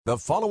The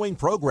following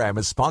program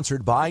is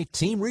sponsored by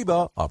Team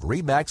Reba of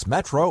Remax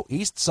Metro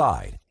East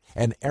Side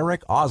and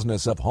Eric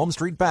Osnes of Home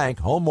Street Bank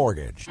Home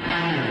Mortgage.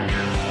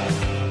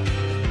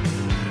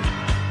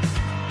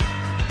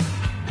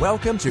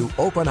 Welcome to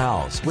Open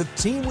House with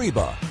Team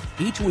Reba.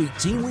 Each week,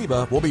 Team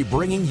Reba will be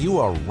bringing you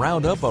a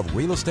roundup of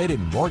real estate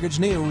and mortgage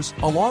news,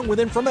 along with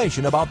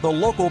information about the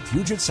local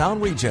Puget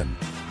Sound region,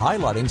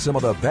 highlighting some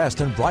of the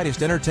best and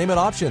brightest entertainment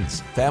options,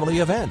 family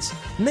events,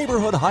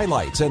 neighborhood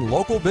highlights, and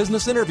local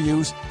business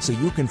interviews, so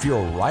you can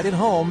feel right at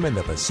home in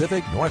the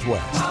Pacific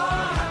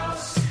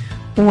Northwest.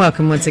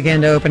 Welcome once again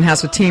to Open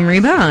House with Team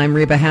Reba. I'm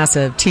Reba Hass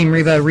of Team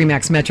Reba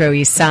Remax Metro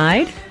East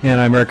Side. And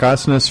I'm Eric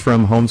Osnes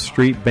from Home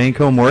Street Bank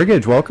Home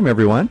Mortgage. Welcome,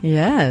 everyone.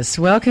 Yes,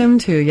 welcome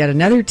to yet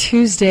another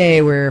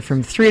Tuesday where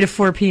from 3 to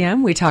 4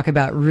 p.m. we talk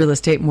about real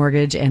estate,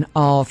 mortgage, and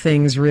all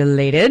things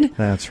related.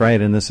 That's right,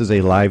 and this is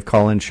a live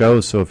call-in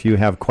show, so if you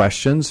have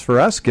questions for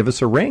us, give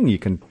us a ring. You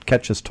can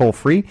catch us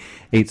toll-free,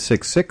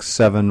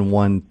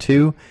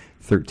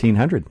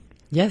 866-712-1300.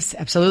 Yes,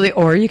 absolutely.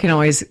 Or you can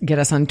always get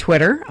us on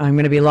Twitter. I'm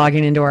going to be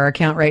logging into our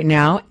account right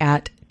now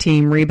at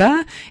Team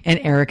Reba, and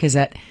Eric is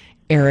at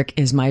Eric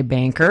is my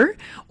banker.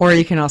 Or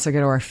you can also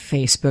go to our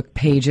Facebook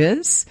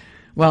pages.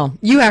 Well,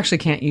 you actually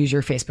can't use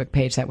your Facebook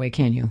page that way,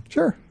 can you?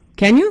 Sure.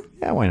 Can you?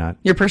 Yeah, why not?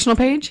 Your personal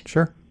page?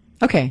 Sure.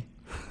 Okay.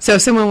 So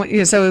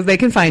so they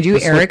can find you,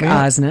 Just Eric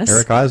Osnes.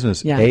 Eric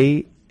Osnes, Yeah.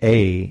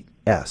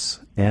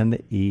 A-A-S-N-E-S-S.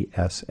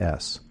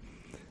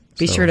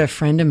 Be sure to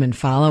friend him and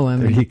follow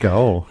him. There you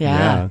go.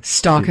 Yeah.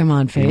 Stalk him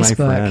on Be my Facebook.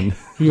 friend.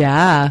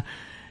 Yeah.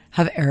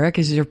 Have Eric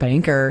as your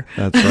banker.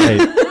 That's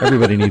right.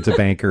 Everybody needs a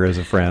banker as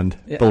a friend.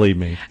 Yeah. Believe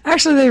me.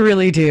 Actually, they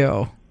really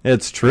do.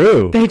 It's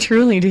true. They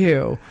truly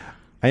do.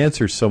 I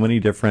answer so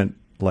many different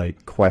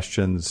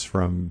questions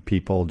from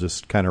people,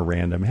 just kind of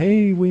random.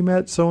 Hey, we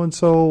met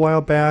so-and-so a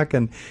while back,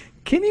 and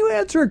can you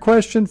answer a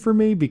question for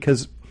me?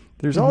 Because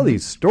there's all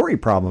these story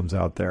problems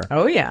out there.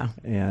 Oh, yeah.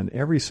 And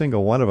every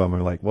single one of them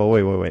are like, well,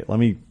 wait.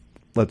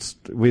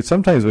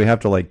 Sometimes we have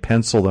to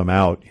pencil them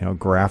out,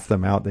 graph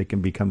them out. They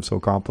can become so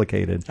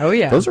complicated. Oh,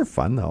 yeah. Those are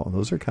fun, though.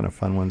 Those are kind of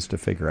fun ones to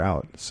figure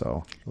out.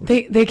 So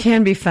They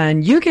can be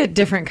fun. You get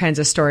different kinds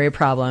of story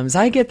problems.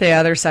 I get the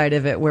other side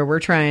of it where we're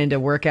trying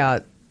to work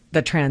out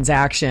the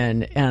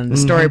transaction, and the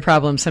story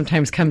problem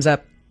sometimes comes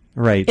up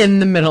right in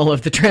the middle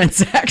of the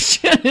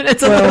transaction, and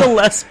it's a little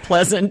less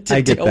pleasant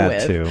to deal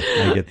with.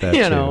 I get that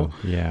too.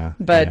 Yeah.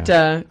 But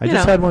I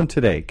just had one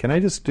today. Can I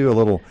just do a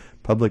little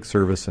public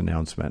service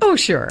announcement? Oh,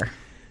 sure.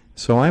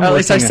 So I'm at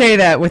least I say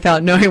that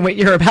without knowing what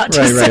you're about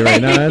to say.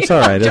 Right. No, that's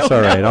all right. That's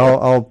all right.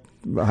 I'll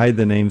hide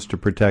the names to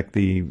protect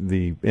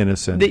the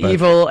innocent. The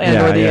evil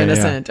or the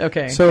innocent. Yeah.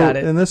 Okay, so, got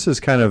it. And this is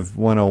kind of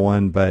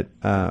 101, but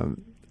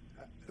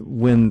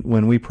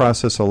when we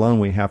process a loan,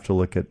 we have to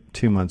look at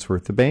 2 months'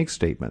 worth of bank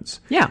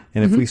statements. Yeah.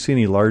 And if we see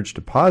any large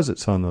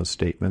deposits on those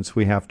statements,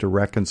 we have to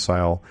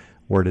reconcile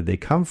where did they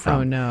come from.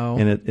 Oh, no.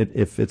 And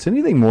if it's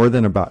anything more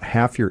than about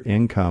half your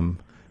income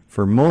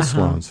for most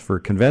loans, for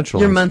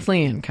conventional your loans,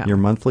 monthly income. Your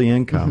monthly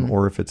income,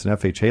 or if it's an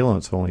FHA loan,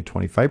 it's only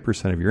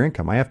 25% of your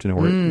income. I have to know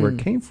where it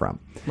came from.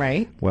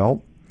 Right.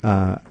 Well,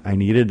 I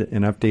needed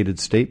an updated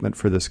statement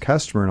for this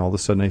customer, and all of a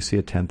sudden I see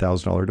a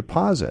 $10,000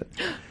 deposit.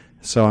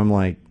 So I'm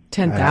like,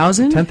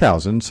 10,000?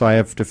 10,000. So I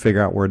have to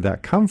figure out where'd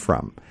that come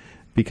from,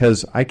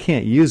 because I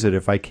can't use it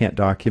if I can't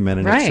document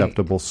an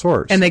acceptable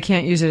source. And they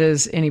can't use it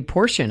as any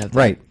portion of that.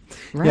 Right.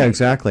 Yeah,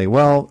 exactly.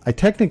 Well, I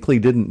technically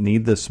didn't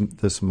need this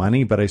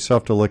money, but I still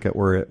have to look at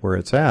where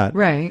it's at.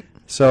 Right.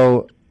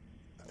 So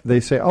they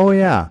say, oh,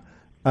 yeah,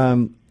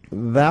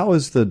 that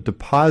was the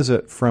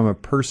deposit from a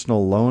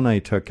personal loan I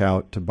took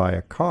out to buy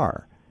a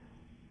car.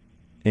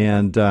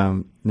 And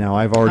now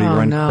I've already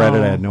run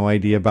credit. I had no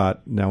idea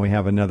about. Now we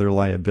have another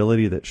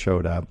liability that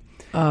showed up.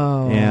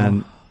 Oh.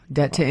 And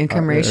debt to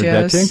income ratios.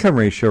 Debt to income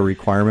ratio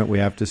requirement. We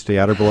have to stay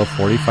at or below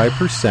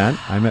 45%.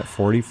 I'm at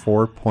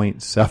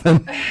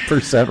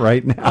 44.7%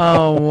 right now.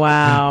 Oh,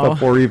 wow.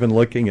 Before even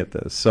looking at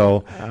this.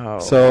 So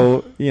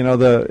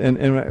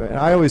and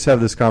I always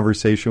have this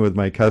conversation with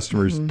my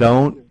customers.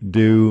 Don't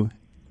do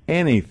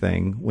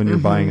anything when you're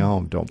buying a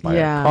home. Don't buy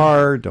a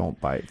car.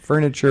 Don't buy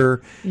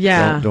furniture.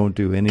 Yeah. Don't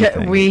do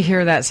anything. We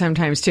hear that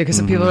sometimes too, because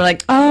some people are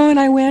like, oh, and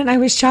I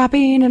was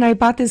shopping and I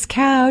bought this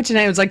couch, and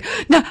I was like,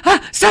 no,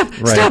 stop.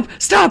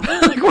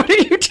 Like, what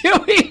are you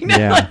doing?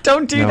 Yeah.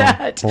 Don't do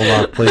that. Hold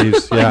on,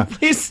 please. Yeah.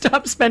 Please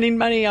stop spending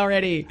money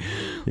already.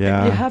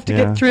 Yeah. You have to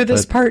get through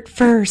this part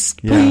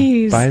first,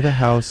 please. Buy the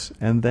house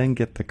and then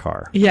get the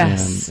car.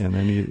 Yes. And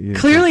then you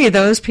clearly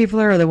those people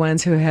are the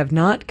ones who have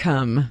not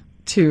come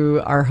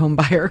to our home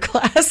buyer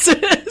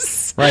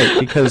classes. Right,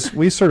 because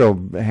we sort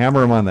of hammer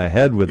them on the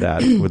head with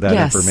that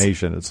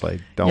information. It's like,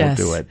 don't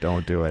do it.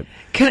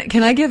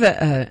 Can I give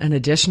an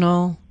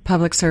additional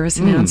public service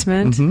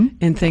announcement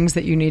in things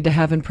that you need to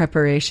have in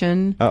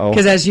preparation?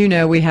 Because as you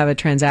know, we have a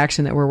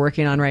transaction that we're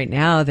working on right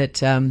now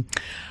that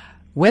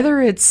whether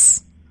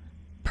it's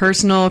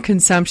personal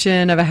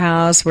consumption of a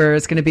house where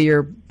it's going to be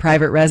your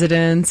private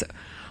residence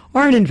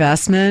or an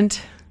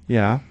investment.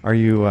 Yeah. Are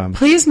you...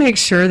 Please make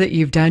sure that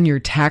you've done your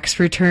tax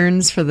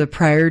returns for the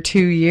prior 2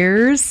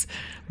 years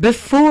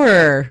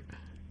before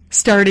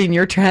starting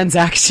your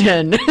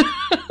transaction,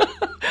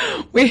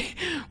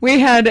 we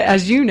had,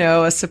 as you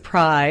know, a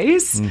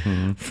surprise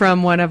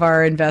from one of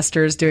our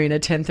investors doing a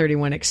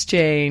 1031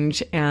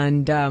 exchange.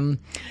 And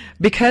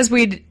because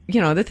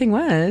the thing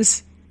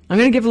was, I'm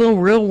going to give a little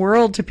real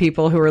world to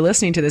people who are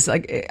listening to this.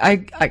 Like, I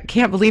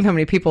can't believe how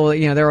many people,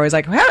 they're always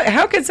like,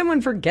 how could someone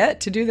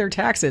forget to do their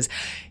taxes?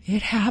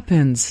 It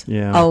happens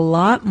a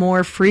lot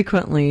more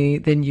frequently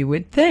than you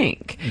would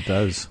think. It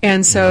does.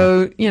 And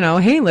so,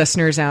 hey,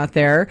 listeners out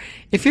there,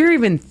 if you're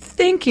even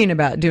thinking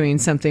about doing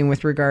something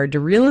with regard to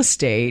real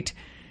estate,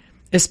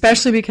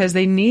 especially because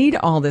they need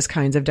all this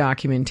kinds of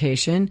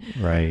documentation,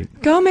 right?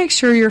 Go make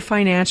sure your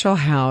financial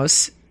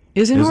house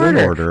is in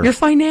order. Your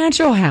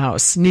financial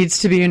house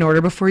needs to be in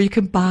order before you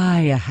can buy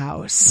a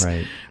house.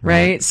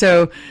 Right.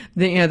 So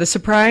the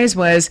surprise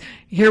was,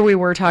 here we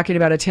were talking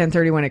about a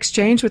 1031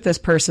 exchange with this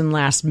person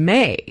last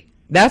May.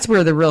 That's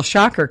where the real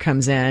shocker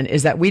comes in,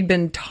 is that we'd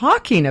been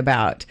talking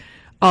about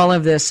all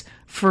of this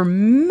for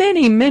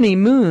many, many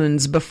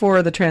moons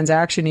before the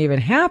transaction even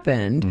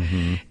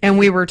happened. And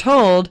we were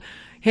told,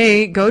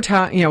 hey, go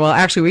talk,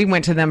 actually we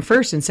went to them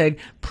first and said,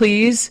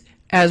 please,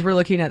 as we're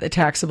looking at the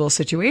taxable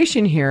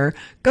situation here,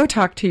 go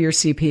talk to your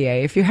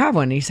CPA if you have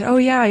one. And he said, oh,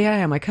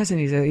 yeah, my cousin,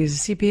 he's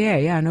a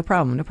CPA. Yeah, no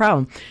problem.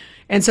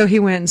 And so he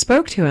went and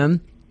spoke to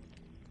him.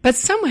 But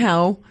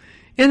somehow,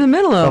 in the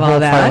middle of all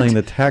that,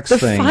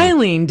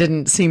 filing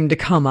didn't seem to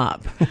come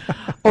up.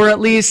 Or at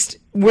least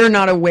we're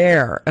not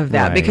aware of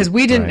that, because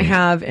we didn't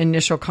have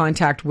initial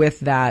contact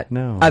with that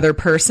other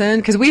person,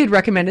 because we had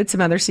recommended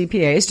some other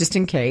CPAs just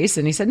in case.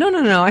 And he said,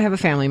 no, I have a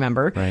family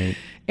member. Right.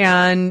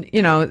 And,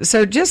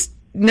 so just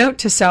note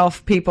to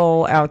self,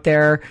 people out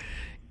there,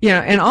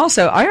 and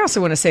also, I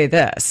also want to say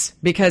this,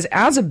 because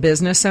as a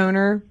business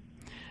owner,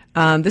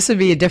 this would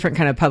be a different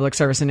kind of public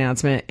service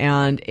announcement,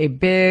 and a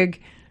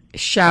big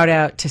shout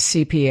out to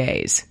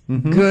CPAs,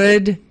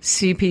 good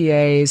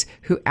CPAs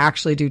who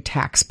actually do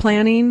tax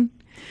planning.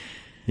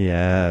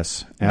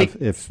 Yes.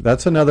 If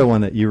that's another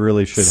one that you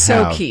really should have.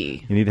 So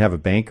key. You need to have a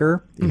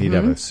banker. You need to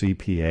have a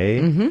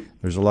CPA.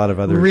 There's a lot of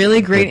other.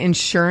 Really great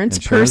insurance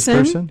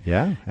person.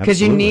 Yeah,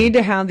 because you need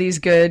to have these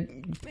good,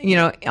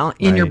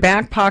 in your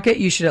back pocket,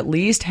 you should at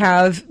least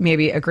have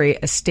maybe a great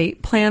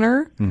estate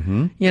planner,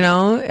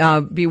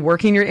 be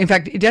working in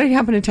fact, did I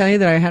happen to tell you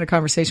that I had a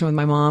conversation with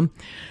my mom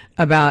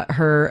about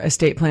her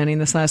estate planning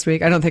this last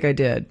week? I don't think I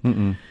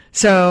did.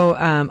 So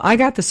I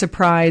got the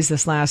surprise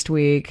this last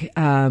week.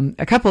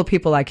 A couple of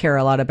people I care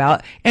a lot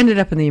about ended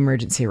up in the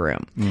emergency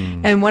room.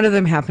 And one of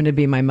them happened to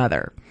be my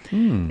mother.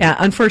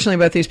 Unfortunately,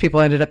 both these people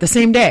ended up the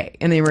same day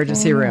in the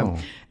emergency room.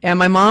 And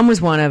my mom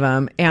was one of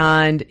them.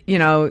 And,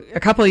 a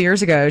couple of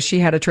years ago, she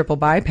had a triple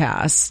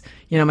bypass.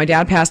 My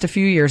dad passed a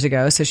few years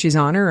ago, so she's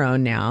on her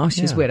own now.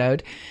 She's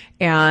widowed.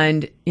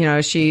 And,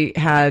 she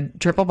had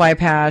triple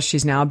bypass.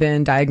 She's now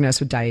been diagnosed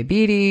with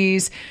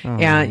diabetes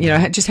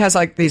and, just has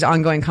like these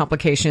ongoing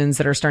complications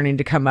that are starting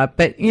to come up.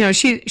 But,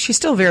 she's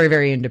still very,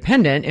 very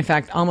independent. In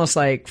fact, almost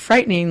like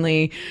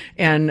frighteningly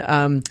and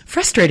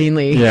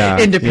frustratingly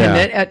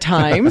independent at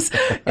times.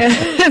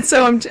 and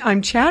so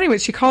I'm chatting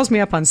with, she calls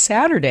me up on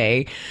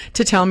Saturday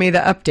to tell me the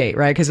update,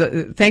 right? Because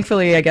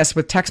thankfully, I guess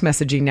with text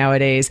messaging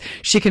nowadays,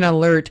 she can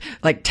alert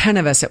like 10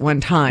 of us at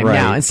one time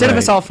now. Instead of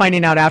us all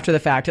finding out after the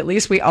fact, at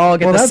least we all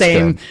get the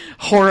same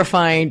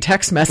horrifying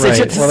text message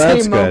at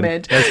the same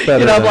moment.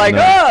 I'm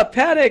like,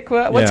 panic,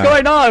 what's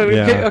going on?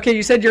 Okay,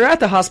 you said you're at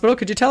the hospital.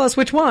 Could you tell us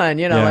which one?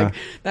 Like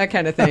that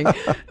kind of thing.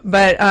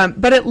 But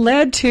it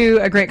led to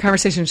a great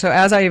conversation. So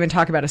as I even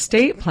talk about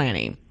estate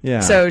planning,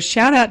 so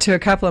shout out to a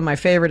couple of my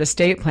favorite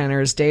estate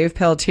planners, Dave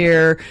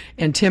Peltier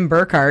and Tim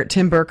Burkhart.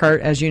 Tim Burkhart,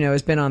 as you know,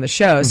 has been on the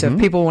show. So if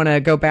people want to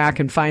go back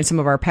and find some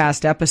of our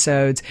past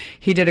episodes,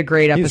 he did a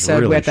great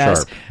episode with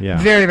us.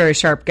 Very, very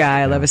sharp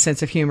guy. I love his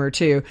sense of humor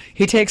too.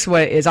 He takes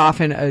what is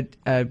often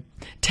a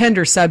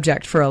tender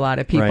subject for a lot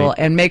of people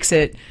and makes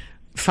it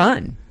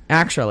fun,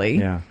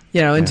 actually,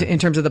 in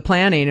terms of the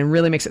planning, and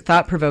really makes it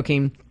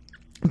thought-provoking.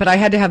 But I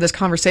had to have this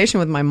conversation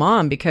with my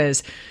mom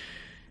because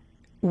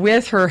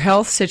with her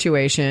health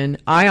situation,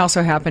 I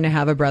also happen to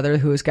have a brother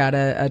who's got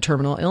a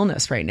terminal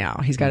illness right now.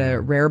 He's got a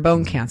rare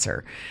bone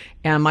cancer.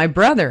 And my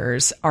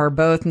brothers are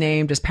both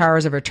named as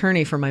powers of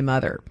attorney for my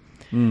mother.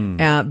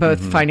 Both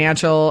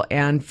financial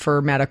and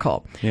for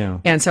medical.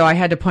 And so I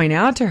had to point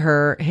out to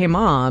her, hey,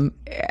 Mom,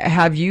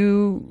 have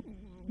you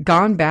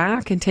gone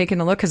back and taken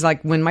a look? Because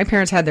like when my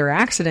parents had their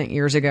accident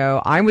years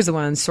ago, I was the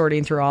one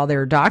sorting through all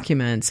their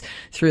documents,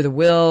 through the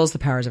wills, the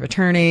powers of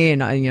attorney,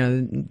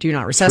 and do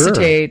not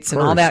resuscitates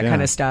and all that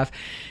kind of stuff.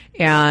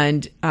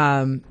 And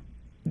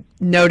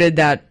noted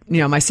that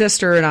my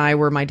sister and I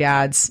were my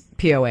dad's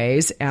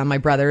POAs and my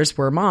brothers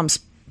were Mom's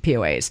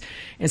POAs.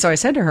 And so I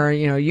said to her,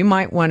 you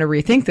might want to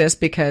rethink this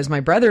because my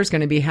brother's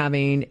going to be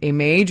having a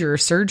major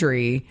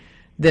surgery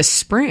this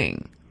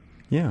spring.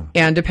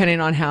 And depending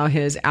on how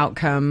his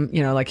outcome,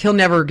 he'll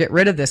never get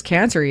rid of this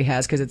cancer he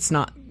has because it's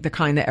not the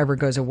kind that ever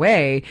goes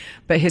away,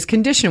 but his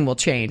condition will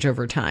change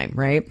over time,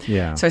 right?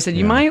 So I said,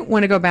 you might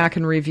want to go back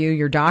and review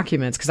your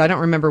documents because I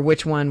don't remember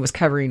which one was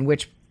covering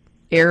which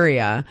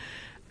area,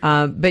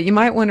 but you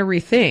might want to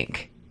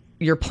rethink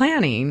your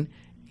planning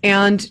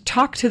and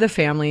talk to the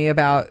family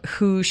about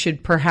who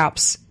should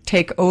perhaps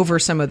take over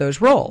some of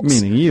those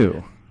roles. Meaning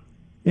you.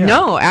 Yeah.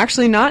 No,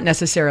 actually not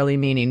necessarily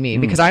meaning me,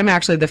 because I'm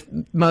actually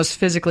the most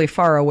physically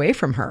far away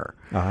from her.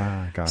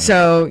 Got it.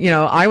 So,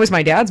 I was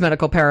my dad's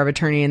medical power of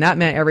attorney, and that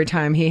meant every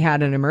time he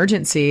had an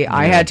emergency,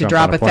 I had to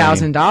drop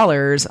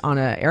 $1,000 on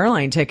an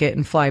airline ticket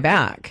and fly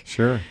back.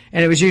 Sure.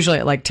 And it was usually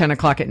at like 10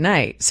 o'clock at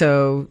night.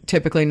 So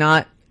typically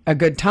not a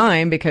good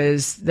time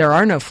because there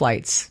are no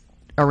flights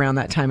around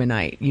that time of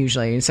night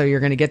usually. And so you're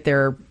going to get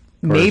there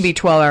maybe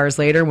 12 hours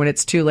later when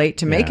it's too late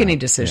to make any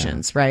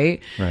decisions,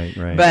 right?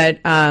 Right. But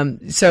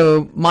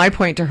so my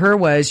point to her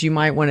was you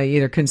might want to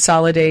either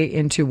consolidate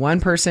into one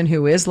person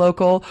who is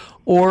local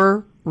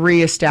or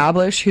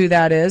reestablish who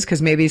that is, because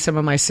maybe some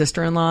of my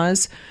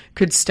sister-in-laws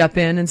could step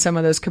in some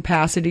of those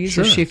capacities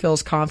if she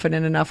feels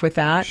confident enough with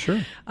that.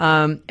 Sure.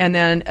 And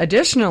then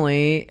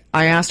additionally,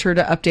 I asked her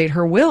to update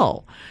her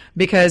will,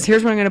 because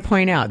here's what I'm going to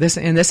point out. This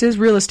is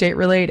real estate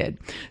related.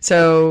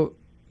 So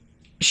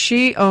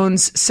she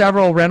owns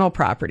several rental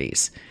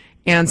properties.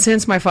 And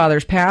since my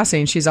father's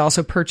passing, she's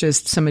also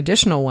purchased some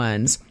additional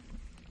ones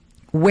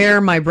where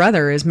my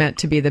brother is meant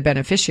to be the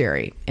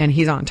beneficiary, and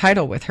he's on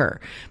title with her.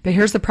 But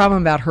here's the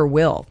problem about her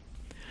will.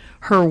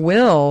 Her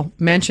will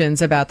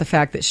mentions about the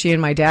fact that she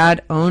and my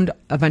dad owned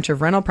a bunch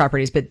of rental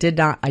properties, but did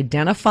not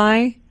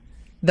identify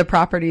the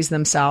properties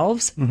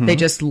themselves. Mm-hmm. They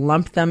just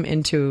lumped them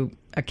into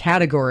a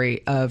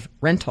category of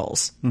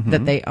rentals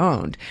that they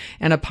owned.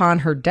 And upon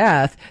her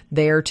death,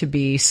 they are to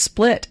be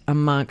split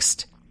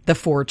amongst the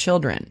 4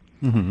 children,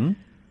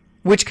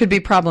 which could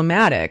be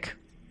problematic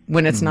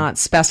when it's not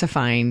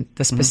specifying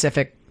the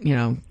specific,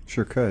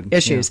 sure could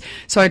issues. Yeah.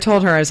 So I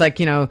told her, I was like,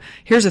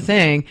 here's the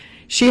thing.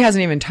 She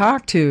hasn't even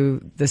talked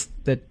to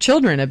the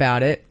children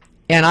about it.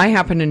 And I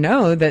happen to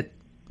know that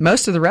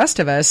most of the rest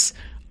of us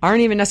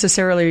aren't even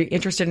necessarily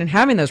interested in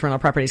having those rental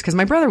properties, because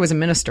my brother was a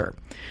minister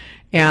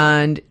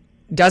and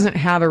doesn't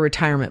have a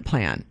retirement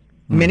plan.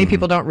 Many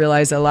people don't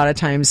realize that a lot of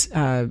times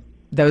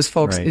those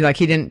folks, like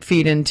he didn't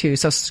feed into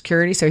Social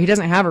Security, so he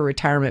doesn't have a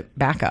retirement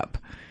backup.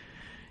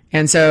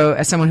 And so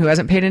as someone who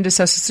hasn't paid into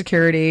Social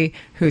Security,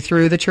 who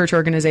through the church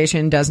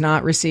organization does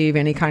not receive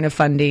any kind of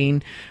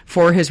funding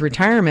for his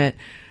retirement,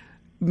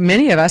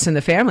 many of us in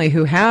the family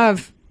who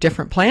have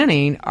different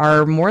planning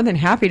are more than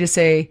happy to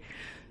say,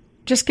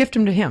 just gift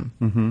him to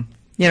him.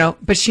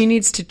 But she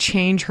needs to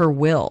change her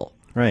will.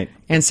 Right.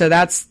 And so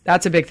that's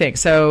a big thing.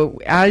 So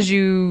as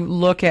you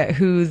look at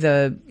who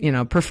the,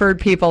 preferred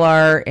people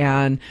are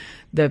and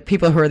the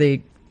people who are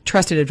the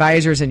trusted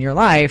advisors in your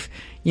life,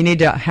 you need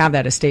to have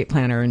that estate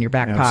planner in your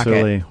back pocket.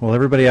 Absolutely. Well,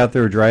 everybody out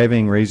there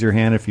driving, raise your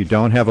hand if you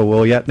don't have a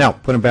will yet. Now,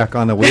 put them back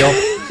on the wheel.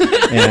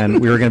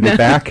 And we're going to be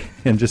back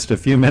in just a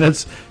few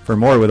minutes for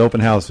more with Open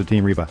House with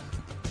Team Reba.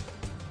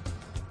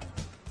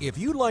 If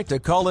you'd like to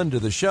call into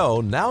the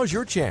show, now's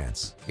your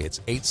chance. It's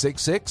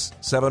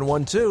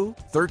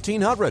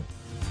 866-712-1300.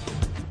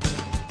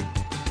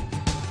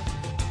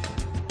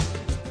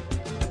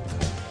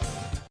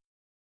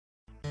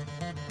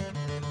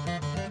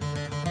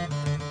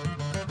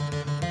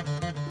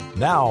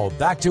 Now,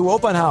 back to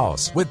Open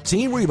House with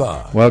Team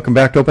Reba. Welcome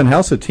back to Open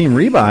House with Team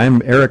Reba.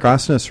 I'm Eric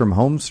Osnes from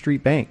Home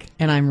Street Bank.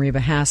 And I'm Reba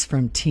Haas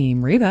from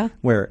Team Reba.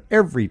 Where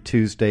every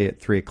Tuesday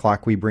at 3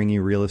 o'clock we bring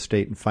you real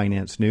estate and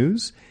finance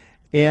news.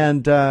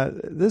 And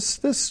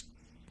this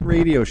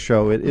radio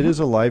show, it is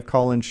a live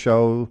call-in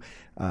show.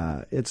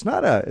 It's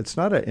not an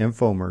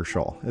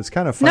infomercial. It's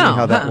kind of funny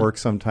how that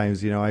works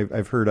sometimes.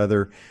 I've heard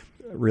other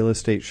real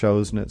estate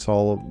shows, and it's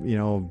all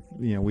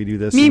we do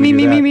this, me.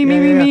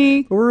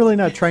 But we're really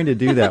not trying to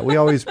do that. We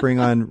always bring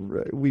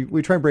on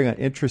we try and bring on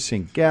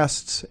interesting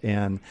guests,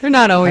 and they're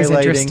not always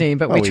interesting,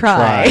 but we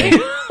try.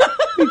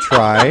 We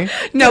try.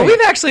 No, we've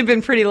actually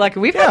been pretty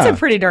lucky. We've had some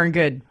pretty darn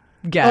good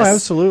guests. Oh,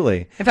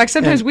 absolutely. In fact,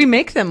 sometimes we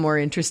make them more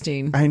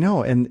interesting. I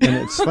know, and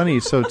it's funny.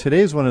 So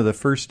today's one of the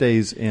first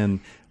days in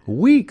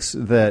weeks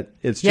that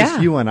it's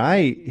just you and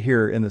I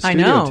here in the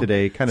studio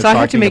today, kind of so talking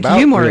I have to make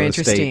about you more real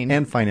interesting estate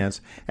and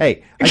finance.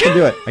 Hey, I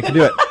can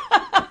do it.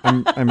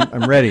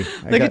 I'm ready.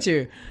 Look at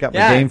you. Got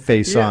my game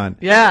face on.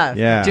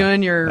 Yeah.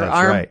 Doing your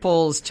arm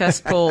pulls,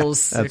 chest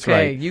pulls. That's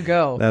okay, right. You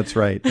go. That's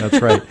right.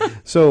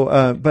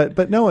 So,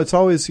 but no, it's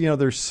always,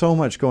 there's so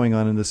much going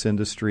on in this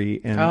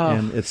industry,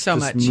 and it's so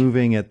just much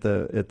moving at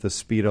the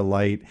speed of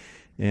light.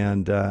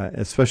 And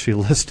especially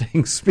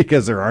listings,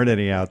 because there aren't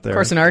any out there. Of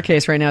course, in our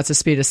case right now, it's the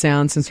speed of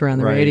sound since we're on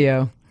the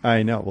radio.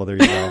 I know. Well, there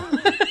you go.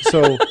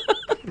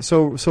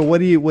 So what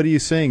are you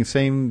saying?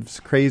 Same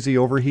crazy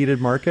overheated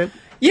market?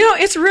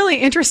 It's really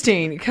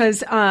interesting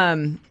because,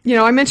 I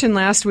mentioned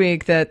last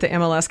week that the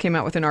MLS came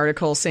out with an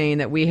article saying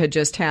that we had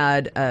just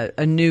had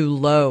a new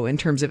low in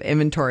terms of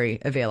inventory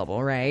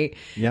available, right?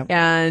 Yep.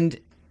 And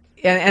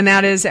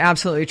that is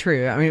absolutely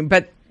true. I mean,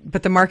 but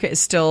the market is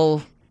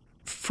still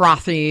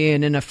frothy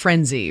and in a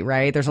frenzy,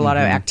 right? There's a lot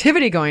of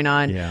activity going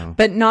on,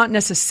 but not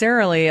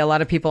necessarily a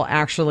lot of people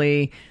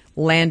actually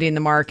landing the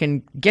mark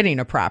and getting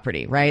a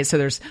property, right? So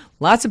there's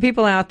lots of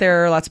people out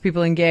there, lots of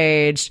people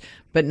engaged,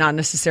 but not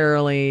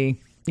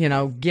necessarily,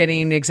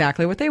 getting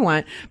exactly what they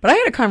want. But I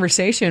had a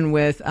conversation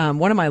with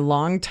one of my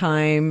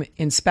longtime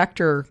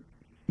inspector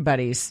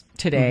buddies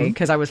today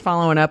because I was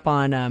following up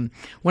on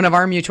one of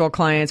our mutual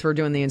clients. We're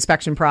doing the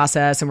inspection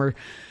process, and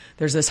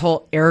there's this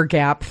whole air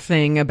gap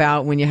thing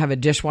about when you have a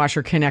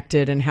dishwasher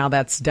connected and how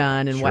that's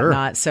done and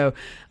whatnot. So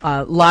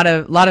a lot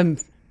of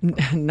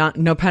not,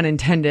 no pun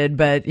intended,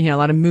 but a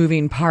lot of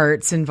moving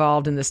parts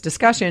involved in this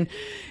discussion.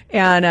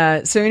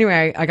 And so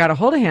anyway, I got a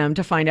hold of him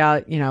to find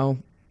out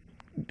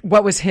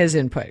what was his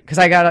input, because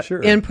I got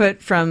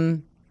input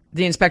from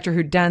the inspector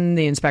who'd done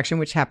the inspection,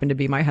 which happened to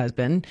be my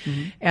husband.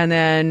 And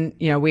then,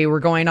 we were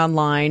going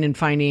online and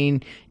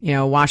finding,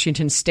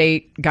 Washington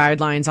State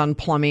guidelines on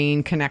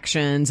plumbing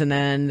connections. And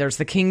then there's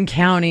the King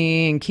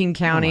County, and King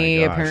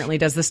County apparently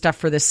does the stuff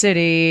for the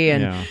city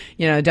and,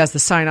 does the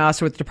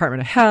sign-offs with the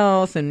Department of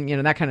Health and,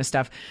 that kind of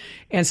stuff.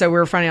 And so we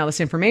were finding all this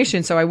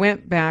information. So I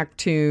went back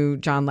to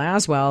John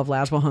Laswell of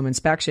Laswell Home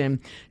Inspection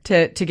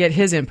to get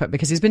his input,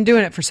 because he's been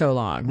doing it for so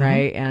long,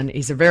 right? And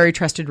he's a very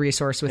trusted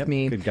resource with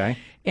me. Good guy.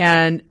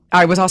 And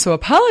I was also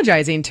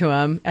apologizing to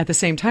him at the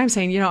same time,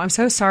 saying, I'm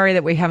so sorry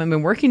that we haven't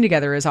been working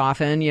together as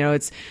often.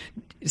 It's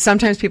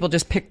sometimes people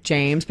just pick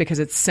James because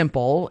it's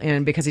simple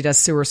and because he does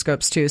sewer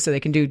scopes too, so they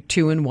can do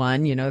 2 in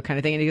 1, kind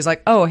of thing. And he was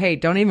like, oh, hey,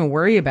 don't even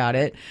worry about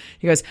it.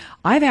 He goes,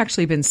 I've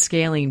actually been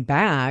scaling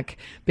back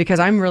because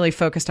I'm really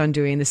focused on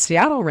doing the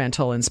Seattle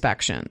rental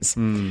inspections.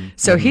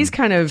 So he's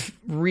kind of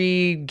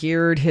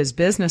re-geared his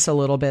business a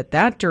little bit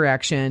that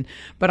direction.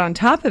 But on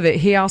top of it,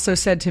 he also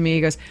said to me,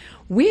 he goes,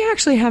 we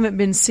actually haven't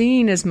been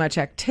seeing as much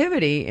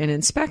activity in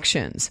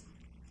inspections.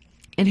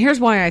 And here's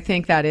why I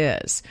think that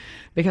is.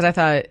 Because I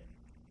thought,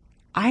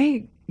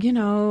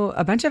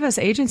 a bunch of us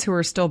agents who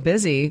are still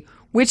busy,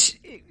 which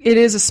it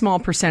is a small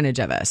percentage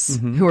of us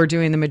who are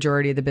doing the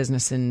majority of the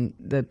business in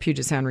the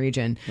Puget Sound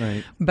region.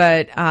 Right.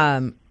 But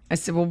I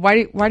said, well,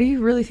 why do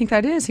you really think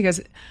that is? He goes,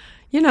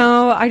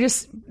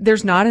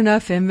 there's not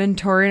enough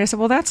inventory. And I said,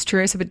 well, that's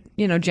true. I said,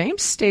 but,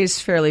 James stays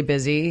fairly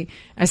busy.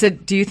 I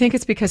said, do you think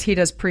it's because he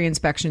does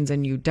pre-inspections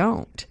and you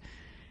don't?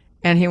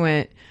 And he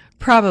went,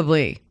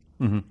 probably.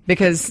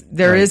 Because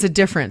there is a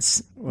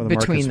difference between those.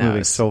 The market's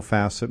moving so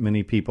fast that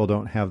many people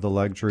don't have the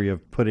luxury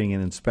of putting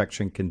an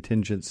inspection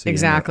contingency in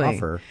their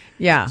offer.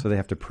 Yeah. So they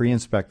have to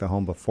pre-inspect the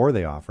home before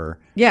they offer.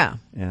 Yeah.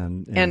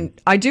 And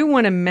I do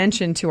want to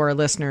mention to our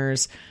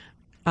listeners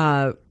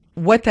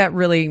what that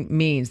really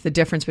means, the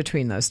difference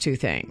between those two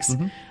things.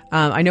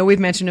 I know we've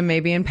mentioned them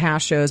maybe in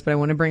past shows, but I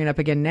want to bring it up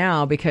again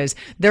now because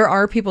there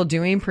are people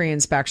doing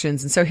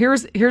pre-inspections. And so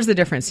here's the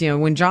difference.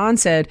 When John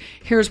said,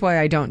 here's why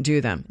I don't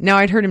do them. Now,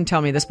 I'd heard him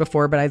tell me this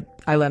before, but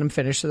I let him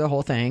finish the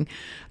whole thing.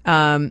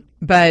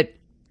 But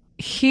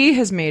he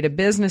has made a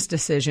business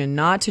decision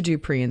not to do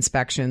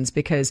pre-inspections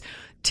because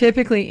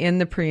typically in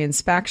the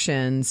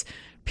pre-inspections,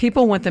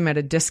 people want them at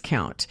a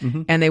discount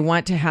and they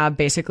want to have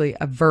basically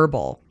a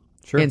verbal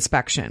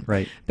inspection.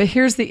 Right. But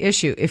here's the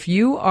issue. If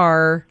you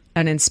are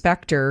an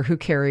inspector who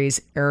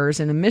carries errors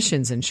and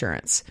omissions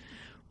insurance,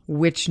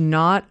 which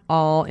not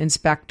all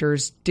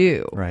inspectors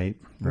do. Right.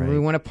 We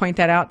want to point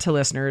that out to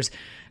listeners.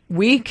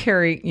 We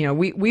carry,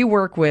 we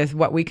work with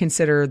what we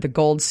consider the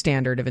gold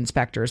standard of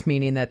inspectors,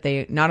 meaning that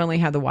they not only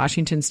have the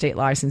Washington State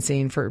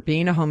licensing for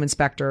being a home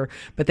inspector,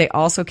 but they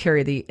also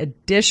carry the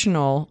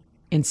additional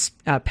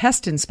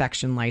pest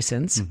inspection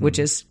license, which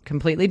is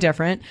completely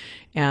different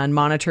and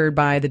monitored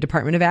by the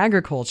Department of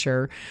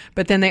Agriculture.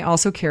 But then they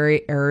also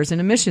carry errors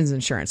and omissions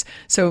insurance.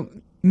 So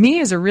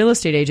me as a real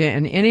estate agent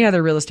and any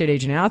other real estate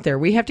agent out there,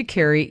 we have to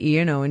carry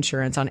E&O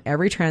insurance on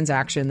every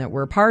transaction that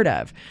we're a part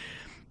of.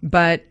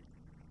 But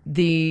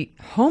the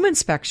home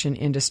inspection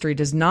industry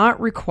does not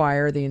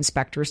require the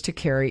inspectors to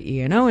carry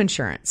E&O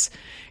insurance.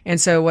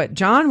 And so what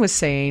John was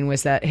saying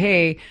was that,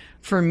 hey,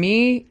 for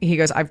me, he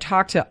goes, I've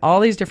talked to all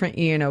these different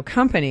E&O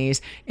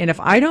companies, and if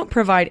I don't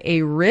provide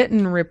a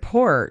written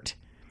report,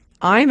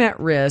 I'm at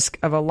risk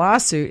of a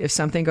lawsuit if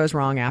something goes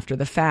wrong after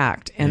the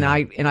fact, and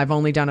I've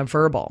only done a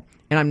verbal,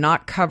 and I'm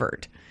not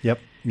covered. Yep.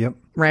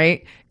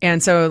 Right?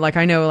 And so,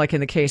 I know, in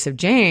the case of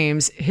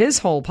James, his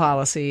whole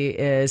policy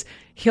is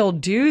he'll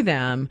do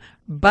them,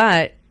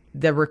 but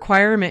the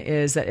requirement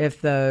is that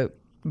if the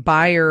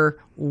buyer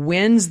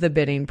wins the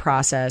bidding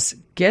process,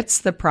 gets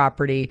the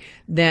property,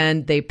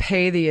 then they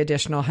pay the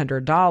additional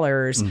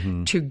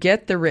 $100 to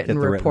get the written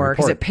report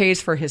because it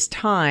pays for his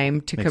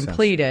time to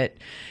complete it,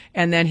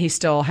 and then he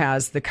still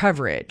has the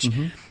coverage.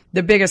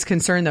 The biggest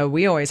concern, though,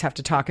 we always have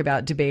to talk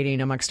about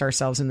debating amongst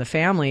ourselves in the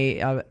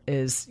family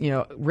is,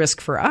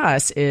 risk for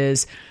us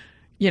is,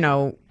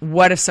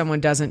 what if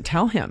someone doesn't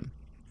tell him?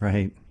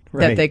 Right.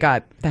 That they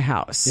got the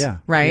house. Yeah.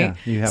 Right.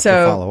 Yeah. You have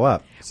to follow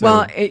up. So.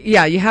 Well,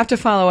 you have to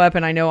follow up.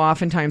 And I know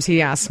oftentimes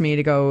he asks me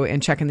to go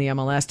and check in the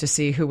MLS to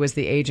see who was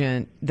the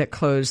agent that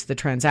closed the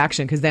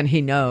transaction, because then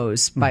he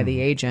knows by the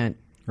agent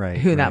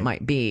who that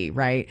might be.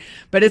 Right.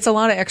 But it's a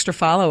lot of extra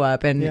follow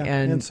up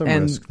and some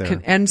risk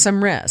there. And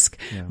some risk.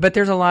 Yeah. But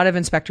there's a lot of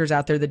inspectors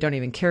out there that don't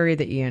even carry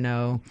the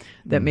E&O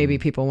that maybe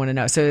people want to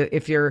know. So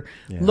if you're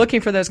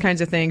looking for those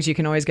kinds of things, you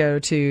can always go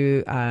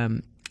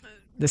to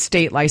the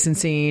state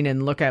licensing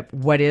and look at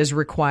what is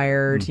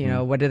required,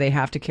 what do they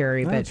have to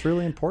carry. No, but it's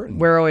really important.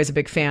 We're always a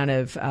big fan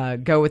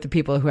of go with the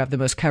people who have the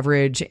most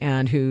coverage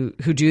and who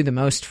do the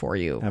most for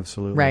you.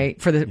 Absolutely.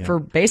 Right? For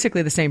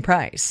basically the same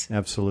price.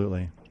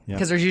 Absolutely.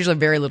 Because there's usually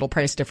very little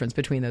price difference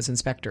between those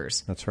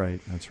inspectors. That's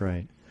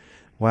right.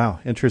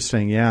 Wow,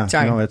 interesting. Yeah,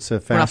 Sorry. It's a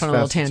it's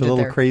a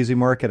little crazy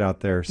market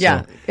out there. So.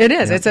 Yeah, it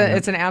is. It's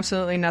an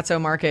absolutely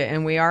nutso market,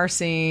 and we are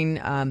seeing.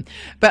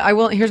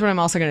 But here's what I'm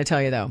also going to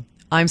tell you though.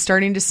 I'm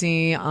starting to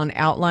see on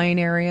outlying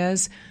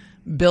areas,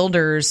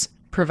 builders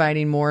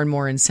providing more and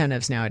more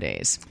incentives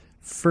nowadays.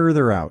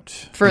 Further out,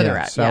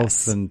 south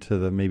yes. And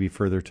maybe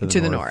further to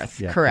the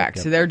north. Yeah, correct.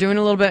 So they're doing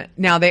a little bit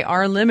now. They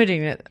are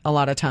limiting it a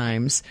lot of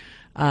times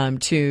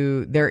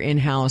to their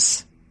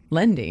in-house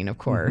lending, of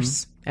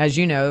course. As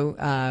you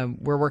know,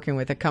 we're working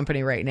with a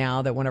company right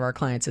now that one of our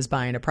clients is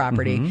buying a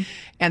property,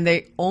 and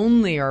they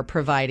only are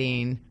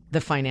providing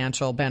the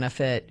financial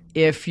benefit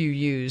if you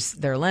use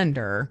their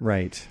lender.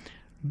 Right.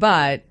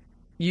 But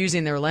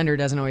using their lender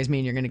doesn't always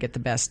mean you're going to get the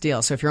best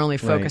deal. So if you're only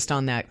focused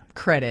on that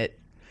credit.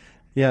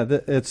 Yeah,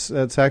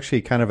 it's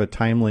actually kind of a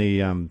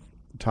timely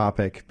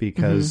topic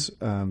because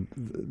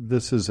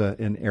this is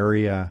an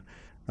area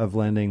of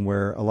lending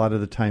where a lot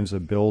of the times a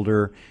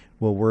builder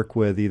will work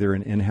with either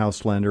an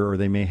in-house lender or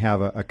they may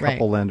have a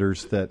couple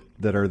lenders that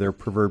are their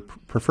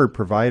preferred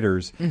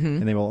providers,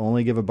 and they will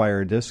only give a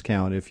buyer a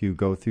discount if you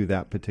go through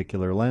that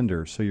particular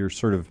lender. So you're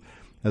sort of,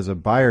 as a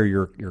buyer,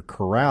 you're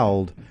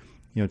corralled,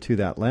 to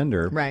that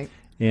lender. Right.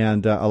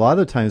 And a lot of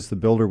the times the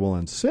builder will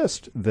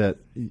insist that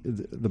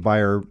the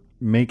buyer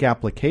make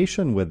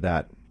application with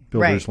that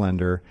builder's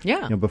lender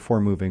before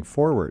moving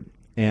forward.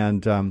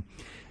 And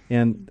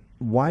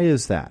why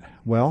is that?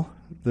 Well,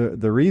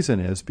 the reason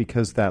is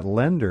because that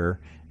lender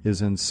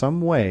is in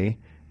some way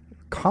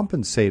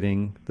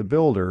compensating the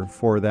builder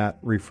for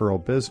that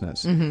referral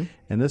business. And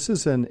this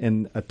is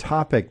a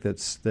topic that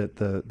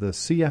the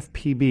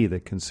CFPB, the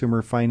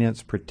Consumer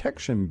Finance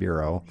Protection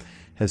Bureau,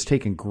 has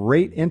taken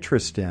great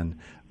interest in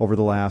over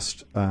the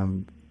last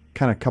kind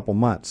of couple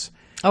months.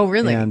 Oh,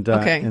 really? And,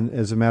 and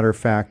as a matter of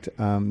fact,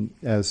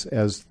 as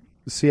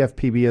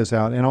CFPB is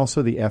out, and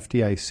also the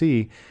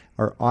FDIC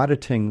are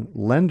auditing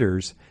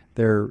lenders,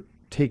 they're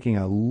taking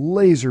a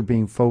laser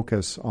beam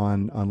focus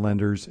on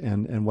lenders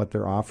and what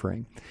they're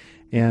offering.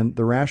 And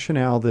the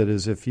rationale that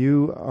is if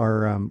you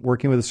are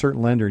working with a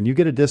certain lender and you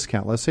get a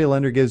discount, let's say a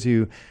lender gives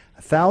you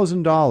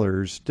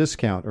 $1,000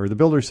 discount, or the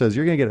builder says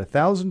you're going to get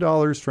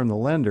 $1,000 from the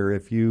lender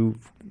if you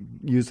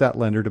use that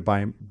lender to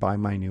buy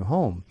my new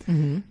home.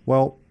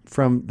 Well,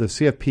 from the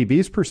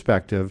CFPB's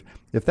perspective,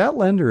 if that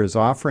lender is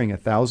offering a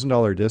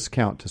 $1,000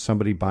 discount to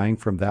somebody buying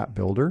from that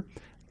builder,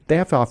 they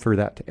have to offer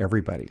that to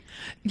everybody.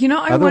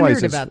 I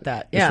wondered about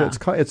that. Yeah,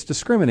 it's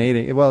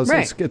discriminating. Well,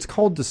 it's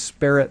called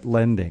disparate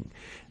lending,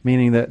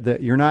 meaning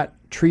that you're not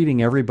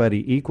treating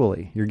everybody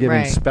equally. You're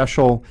giving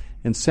special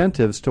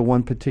incentives to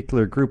one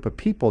particular group of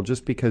people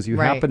just because you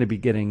happen to be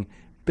getting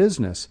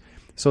business.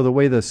 So the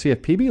way the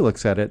CFPB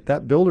looks at it,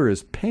 that builder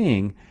is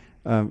paying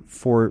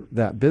for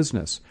that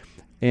business.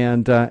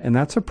 And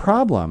that's a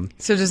problem.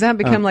 So does that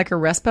become like a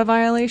RESPA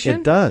violation?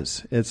 It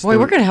does. We're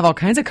going to have all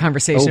kinds of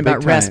conversation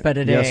about RESPA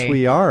today. Yes,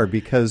 we are,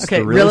 because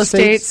the Real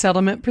Estate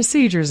Settlement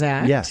Procedures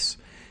Act. Yes,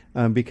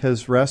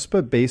 because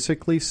RESPA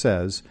basically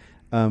says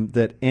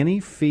that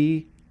any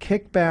fee,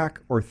 kickback,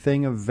 or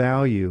thing of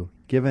value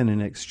given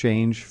in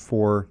exchange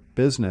for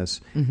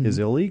business is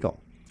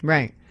illegal.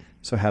 Right.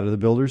 So how do the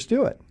builders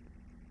do it?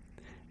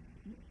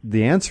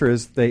 The answer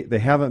is they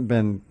haven't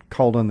been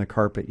called on the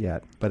carpet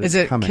yet, but it's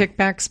coming. Is it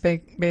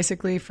kickbacks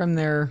basically from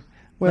their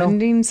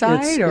lending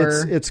side,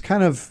 or it's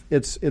kind of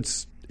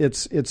it's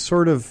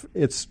sort of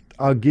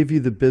I'll give you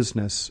the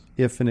business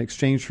if in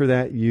exchange for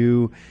that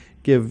you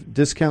give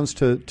discounts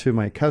to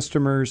my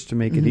customers to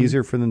make it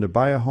easier for them to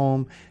buy a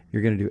home.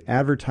 You're going to do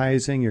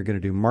advertising. You're going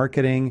to do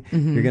marketing.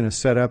 You're going to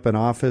set up an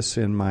office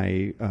in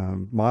my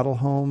model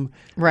home.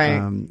 Right.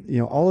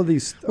 All of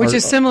these. Which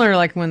is similar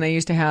like when they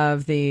used to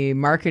have the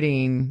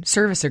marketing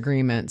service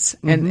agreements,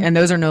 and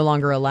those are no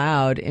longer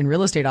allowed in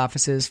real estate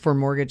offices for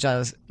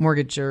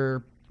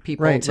mortgager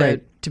people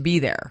to be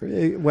there.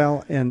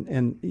 Well,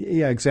 and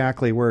yeah,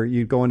 exactly. Where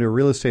you go into a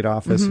real estate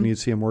office and you'd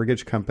see a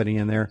mortgage company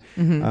in there,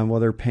 while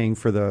they're paying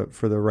for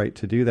the right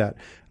to do that.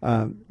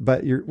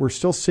 But we're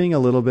still seeing a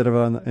little bit of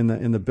it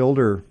in the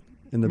builder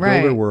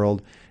builder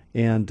world,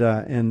 and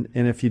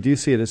if you do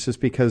see it, it's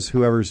just because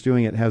whoever's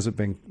doing it hasn't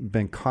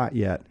been caught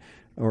yet.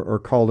 Or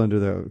called under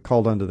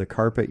the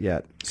carpet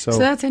yet. So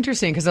that's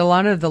interesting because a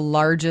lot of the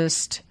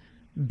largest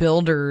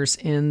builders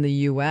in the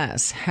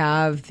U.S.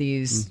 have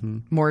these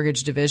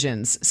mortgage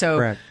divisions. So,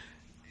 correct.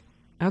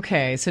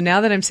 Okay, so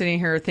now that I'm sitting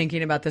here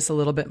thinking about this a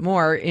little bit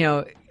more,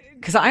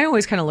 because I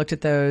always kind of looked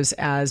at those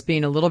as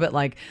being a little bit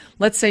like,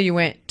 let's say you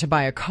went to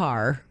buy a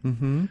car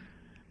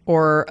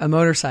or a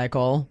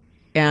motorcycle,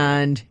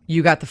 and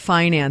you got the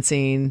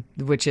financing,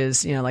 which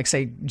is, like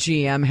say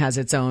GM has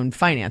its own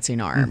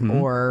financing arm,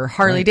 or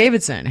Harley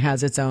Davidson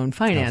has its own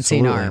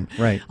financing arm.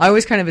 Right. I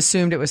always kind of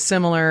assumed it was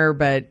similar,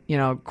 but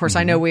of course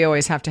I know we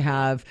always have to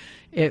have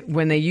it.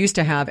 When they used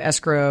to have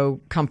escrow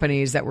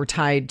companies that were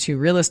tied to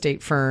real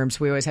estate firms,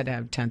 we always had to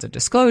have tons of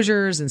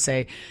disclosures and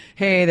say,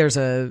 hey, there's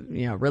a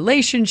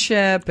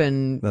relationship,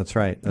 and that's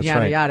right.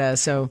 Yada yada.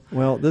 So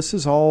this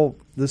is all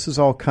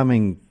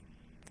coming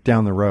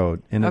down the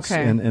road, and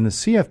okay. and the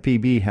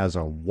CFPB has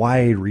a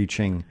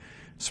wide-reaching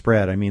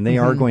spread. I mean, they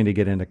are going to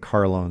get into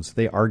car loans.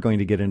 They are going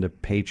to get into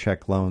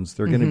paycheck loans.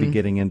 They're going to be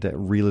getting into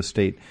real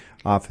estate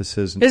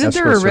offices and Isn't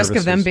there a risk services.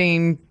 of them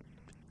being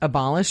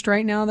abolished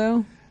right now,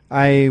 though?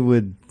 I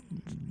would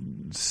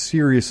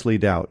seriously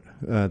doubt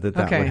that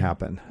would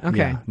happen. Okay.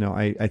 Yeah, no,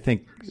 I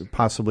think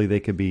possibly they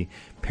could be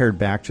pared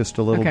back just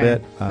a little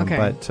bit.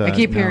 But I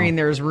keep hearing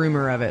there's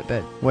rumor of it,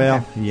 but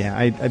yeah,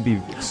 I'd be.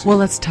 Well,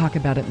 let's talk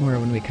about it more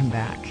when we come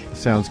back.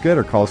 Sounds good.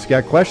 Or call us if you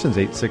got questions.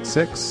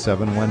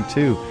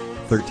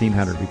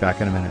 866-712-1300. Be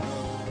back in a minute.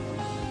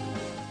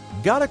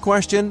 Got a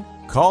question?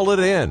 Call it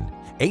in.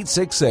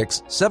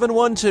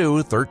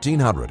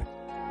 866-712-1300.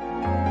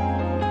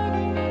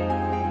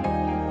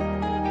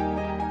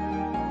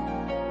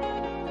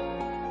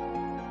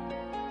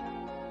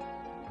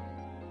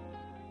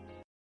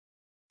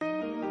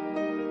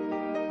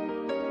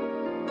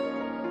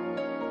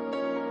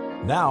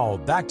 Now,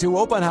 back to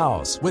Open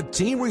House with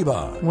Team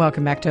Reba.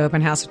 Welcome back to Open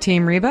House with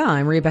Team Reba.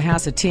 I'm Reba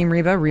House at Team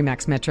Reba,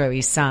 RE/MAX Metro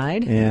East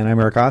Side. And I'm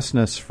Eric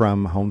Osnes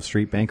from Home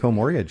Street Banco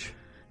Mortgage.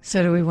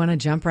 So do we want to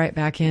jump right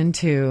back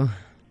into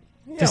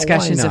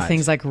discussions of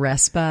things like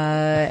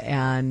RESPA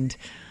and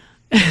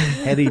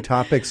heady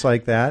topics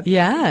like that?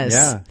 Yes.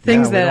 Yeah.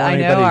 Things that I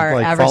know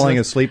are average. Falling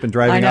asleep and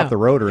driving off the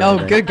road or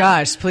anything. Oh, good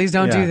gosh. Please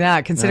don't do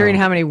that. Considering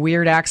how many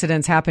weird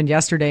accidents happened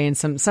yesterday and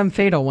some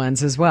fatal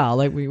ones as well.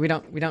 Like we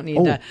don't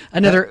need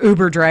another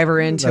Uber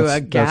driver into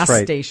a gas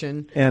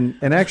station. And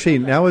actually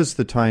now is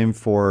the time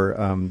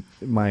for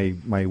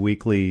my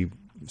weekly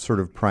sort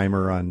of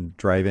primer on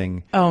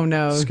driving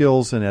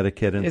skills and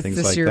etiquette and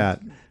things like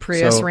that.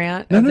 Prius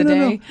rant of the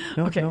day?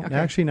 No,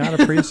 actually not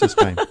a Prius this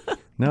time.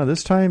 No,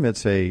 this time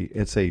it's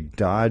a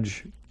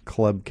Dodge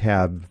Club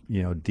Cab,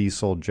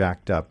 diesel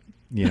jacked up,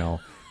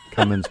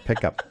 Cummins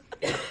pickup.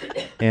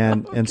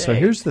 And so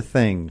here's the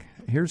thing.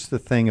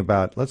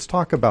 About, let's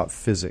talk about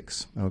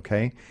physics,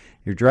 okay?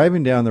 You're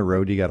driving down the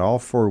road, you got all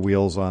four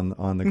wheels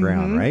on the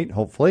ground, right?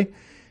 Hopefully.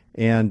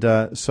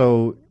 And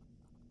so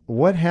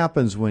what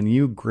happens when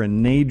you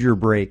grenade your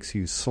brakes,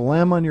 you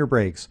slam on your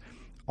brakes,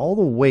 all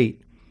the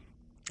weight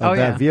of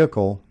that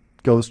vehicle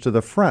goes to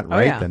the front,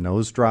 right? Yeah. The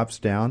nose drops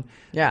down.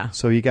 Yeah.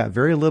 So you got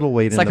very little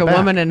weight in the back. It's like a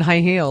woman in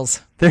high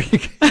heels. There you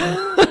go.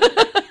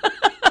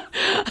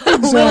 A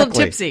little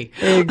tipsy.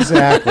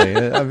 Exactly.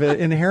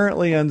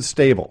 Inherently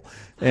unstable.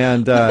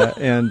 And so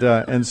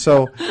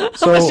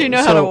unless you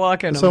know how to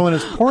walk in them. So when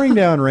it's pouring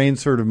down rain,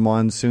 sort of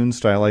monsoon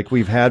style, like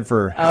we've had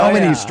for how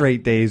many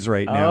straight days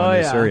right now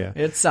in this area?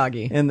 It's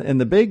soggy. And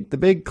the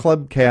big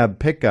club cab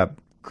pickup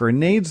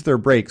grenades their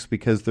brakes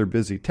because they're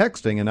busy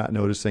texting and not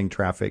noticing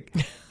traffic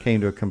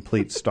came to a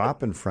complete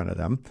stop in front of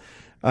them.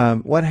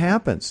 What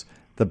happens?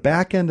 The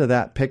back end of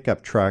that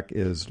pickup truck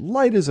is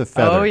light as a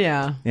feather. Oh,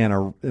 yeah.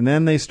 And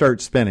then they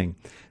start spinning.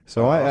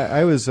 So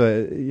I was,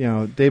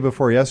 day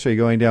before yesterday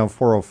going down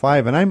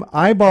 405, and I'm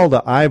eyeball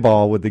to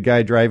eyeball with the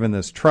guy driving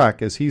this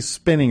truck as he's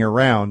spinning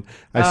around.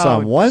 I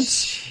saw him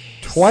once,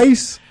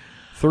 twice,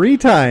 3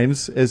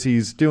 times as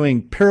he's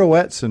doing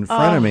pirouettes in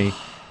front of me.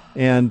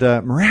 And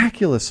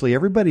miraculously,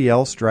 everybody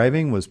else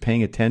driving was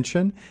paying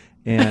attention,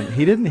 and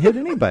he didn't hit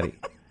anybody.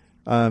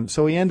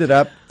 So he ended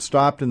up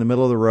stopped in the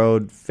middle of the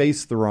road,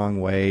 faced the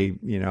wrong way,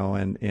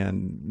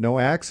 and no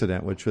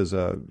accident, which was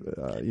a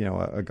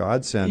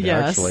godsend,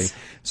 actually.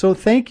 So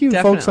thank you,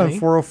 folks on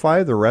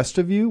 405. The rest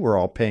of you were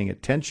all paying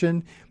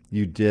attention.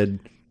 You did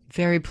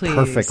very pleased.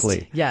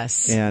 Perfectly.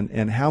 Yes.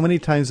 And how many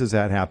times does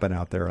that happen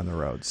out there on the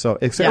road? So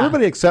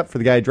everybody except for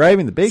the guy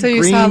driving the big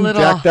green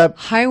jacked up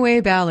highway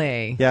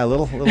ballet. Yeah,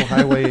 little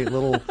highway,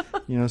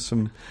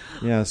 some.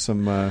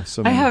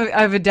 I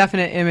have a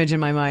definite image in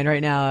my mind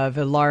right now of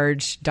a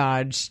large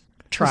Dodge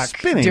truck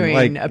spinning,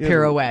 doing a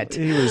pirouette.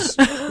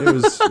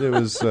 It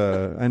was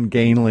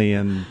ungainly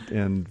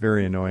and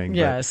very annoying.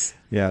 Yes.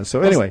 Yeah.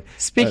 So anyway,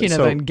 speaking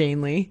of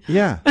ungainly,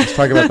 let's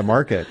talk about the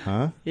market,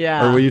 huh?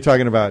 Yeah. Or were you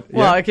talking about?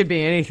 Well, it could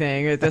be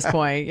anything at this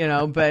point,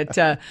 But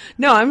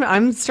no,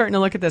 I'm starting to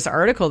look at this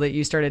article that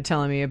you started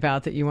telling me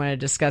about that you want to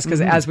discuss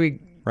because as we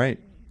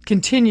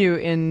continue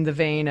in the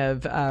vein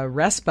of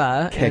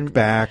RESPA,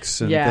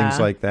 kickbacks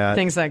and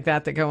things like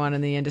that go on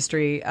in the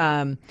industry.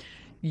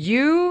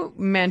 You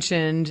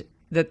mentioned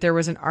that there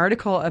was an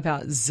article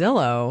about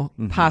Zillow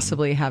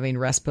possibly having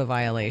RESPA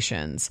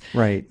violations.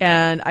 Right.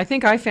 And I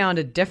think I found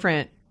a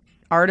different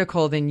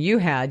article than you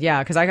had.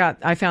 Yeah, because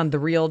I found the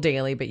Real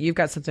Daily, but you've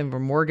got something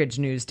from Mortgage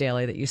News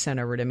Daily that you sent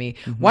over to me.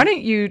 Why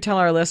don't you tell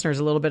our listeners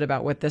a little bit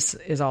about what this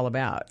is all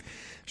about?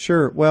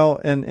 Sure.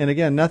 Well, and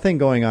again, nothing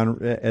going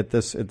on at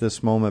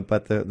this moment,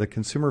 but the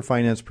Consumer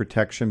Finance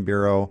Protection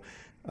Bureau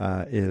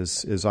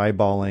is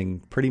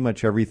eyeballing pretty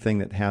much everything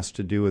that has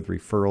to do with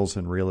referrals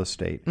and real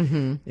estate.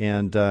 And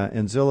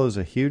Zillow is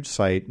a huge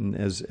site, and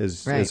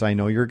as I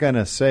know you're going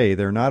to say,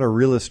 they're not a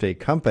real estate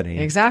company.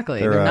 Exactly,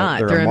 they're not.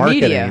 They're a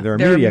marketing. They're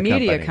a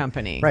media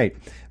company. Right,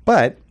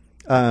 but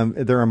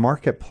they're a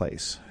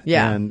marketplace.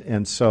 Yeah,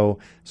 and so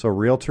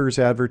realtors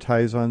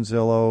advertise on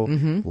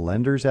Zillow,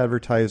 lenders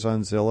advertise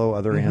on Zillow,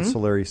 other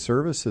ancillary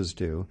services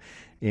do.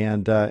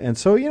 And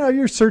so,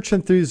 you're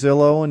searching through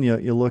Zillow and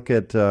you look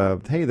at,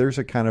 hey, there's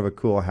a kind of a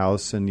cool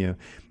house, and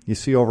you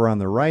see over on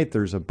the right,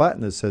 there's a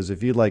button that says,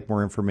 if you'd like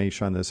more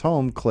information on this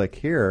home, click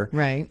here.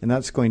 Right. And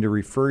that's going to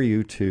refer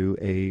you to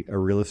a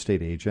real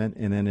estate agent.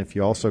 And then if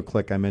you also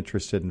click, I'm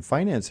interested in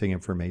financing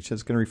information,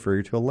 it's going to refer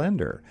you to a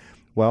lender.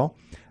 Well,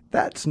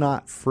 that's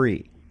not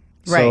free.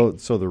 Right.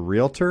 So the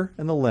realtor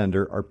and the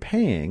lender are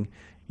paying,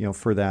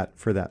 for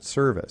that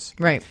service.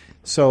 Right.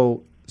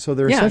 So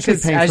they're essentially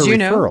paying for referrals. As you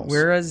know,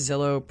 we're a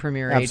Zillow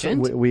Premier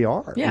agent. We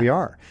are. Yeah. We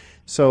are.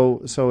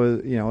 So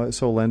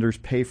lenders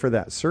pay for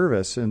that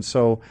service, and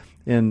so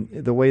in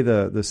the way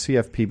the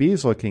CFPB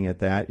is looking at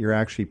that, you're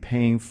actually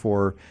paying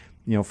for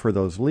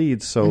those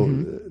leads. So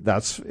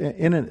that's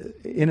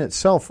in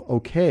itself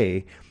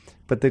okay,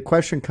 but the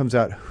question comes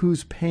out: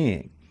 who's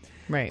paying?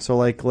 Right. So,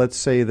 like, let's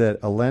say that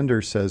a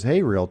lender says,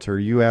 "Hey, realtor,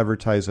 you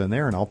advertise in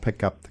there, and I'll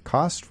pick up the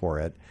cost for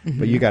it,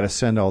 but you got to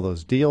send all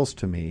those deals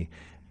to me."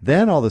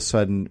 Then all of a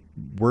sudden,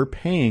 we're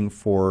paying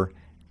for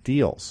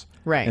deals.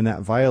 Right. And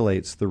that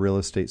violates the Real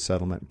Estate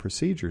Settlement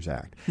Procedures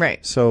Act.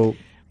 Right. So,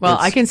 well,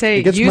 I can say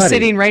you muddy.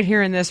 Sitting right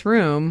here in this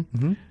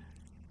room,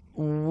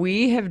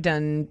 we have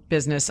done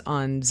business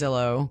on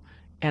Zillow,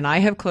 and I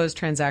have closed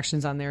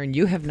transactions on there, and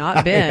you have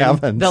not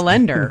been the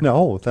lender.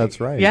 No, that's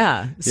right.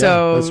 Yeah.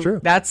 So that's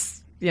true.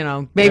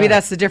 Maybe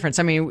that's the difference.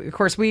 I mean, of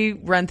course, we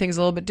run things a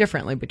little bit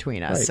differently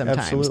between us sometimes.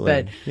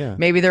 Absolutely. But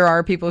maybe there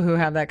are people who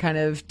have that kind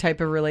of type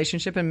of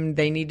relationship, and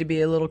they need to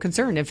be a little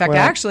concerned. In fact,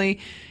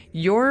 actually,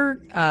 your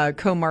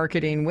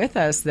co-marketing with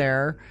us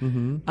there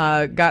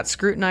got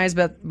scrutinized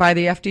by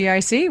the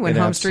FDIC when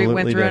Home Street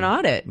went through an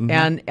audit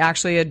and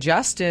actually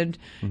adjusted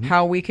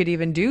how we could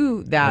even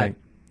do that.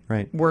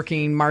 Right.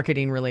 Working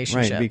marketing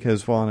relationship. Right,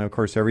 because, and of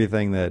course,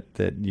 everything that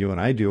you and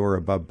I do are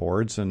above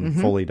boards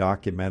and fully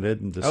documented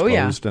and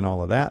disclosed and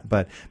all of that.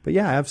 But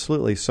yeah,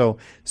 absolutely. So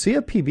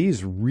CFPB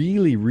is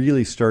really,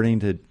 really starting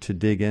to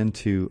dig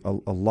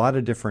into a lot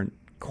of different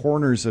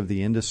corners of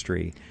the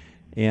industry.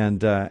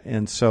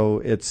 And so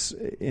it's,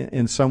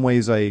 in some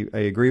ways, I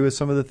agree with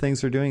some of the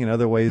things they're doing. In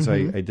other ways,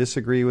 I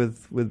disagree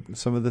with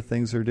some of the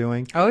things they're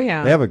doing. Oh,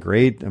 yeah. They have a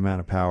great amount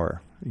of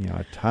power,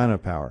 a ton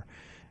of power.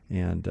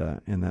 And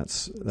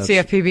that's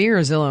CFPB or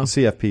Zillow?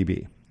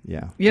 CFPB,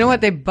 yeah. You know what?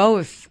 They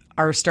both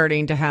are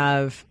starting to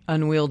have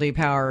unwieldy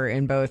power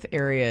in both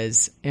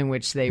areas in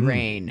which they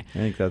reign. I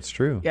think that's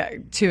true. Yeah,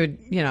 to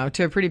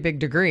a pretty big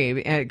degree.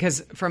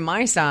 Because from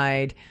my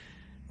side,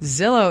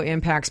 Zillow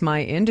impacts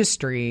my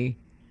industry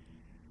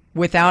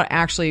without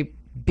actually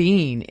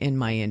being in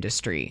my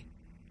industry.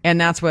 And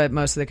that's what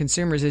most of the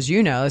consumers, as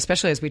you know,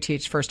 especially as we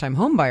teach first-time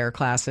home buyer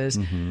classes,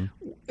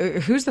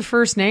 who's the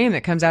first name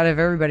that comes out of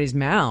everybody's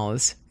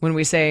mouths when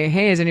we say,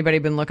 hey, has anybody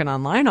been looking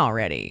online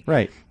already?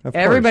 Right. Of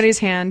Everybody's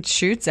hand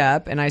shoots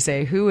up, and I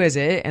say, who is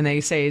it? And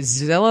they say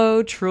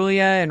Zillow,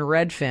 Trulia, and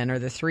Redfin are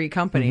the three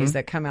companies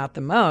that come out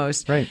the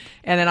most. Right.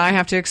 And then I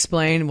have to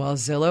explain, well,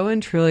 Zillow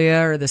and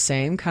Trulia are the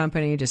same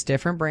company, just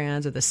different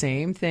brands of the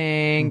same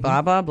thing,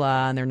 blah, blah,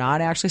 blah. And they're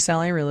not actually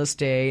selling real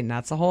estate, and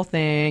that's the whole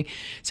thing.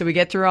 So we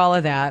get through all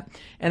of that.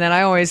 And then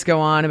I always go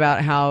on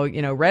about how,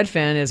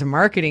 Redfin is a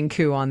marketing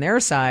coup on their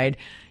side,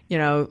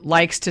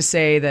 likes to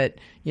say that,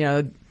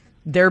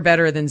 they're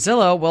better than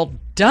Zillow. Well,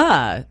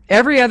 duh.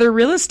 Every other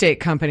real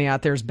estate company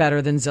out there is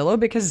better than Zillow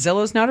because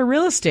Zillow's not a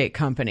real estate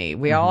company.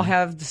 We all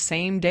have the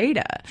same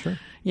data.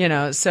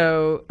 Sure.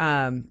 So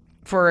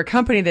for a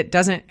company that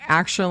doesn't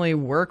actually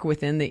work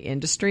within the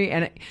industry,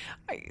 and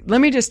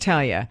let me just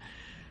tell you,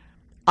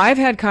 I've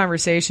had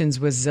conversations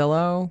with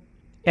Zillow,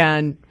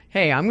 and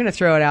hey, I'm going to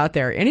throw it out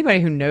there. Anybody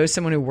who knows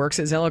someone who works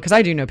at Zillow, because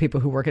I do know people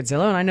who work at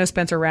Zillow, and I know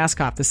Spencer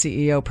Raskoff, the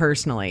CEO,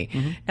 personally.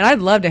 And I'd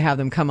love to have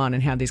them come on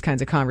and have these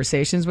kinds of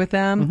conversations with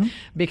them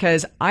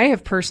because I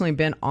have personally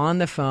been on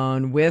the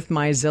phone with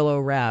my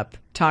Zillow rep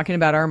talking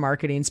about our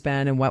marketing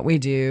spend and what we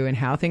do and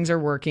how things are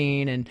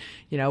working and,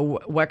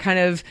 what kind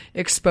of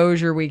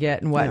exposure we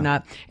get and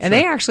whatnot. Yeah, and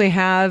they actually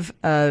have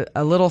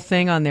a little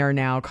thing on there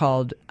now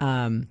called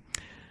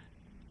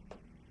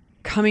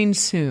Coming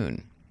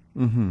Soon.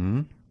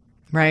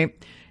 Right.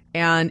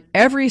 And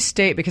every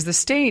state, because the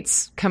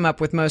states come up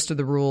with most of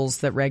the rules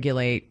that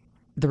regulate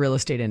the real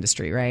estate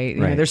industry, right?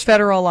 There's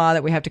federal law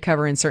that we have to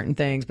cover in certain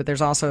things, but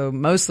there's also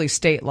mostly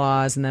state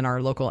laws and then our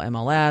local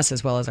MLS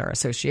as well as our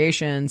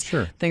associations,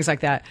 things like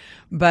that.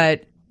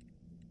 But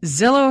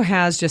Zillow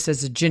has just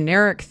as a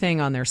generic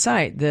thing on their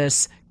site,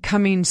 this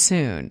Coming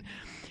Soon.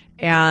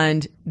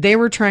 And they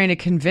were trying to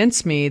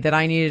convince me that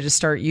I needed to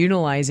start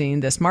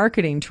utilizing this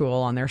marketing tool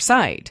on their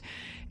site.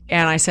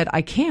 And I said,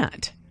 I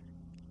can't.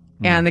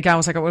 And the guy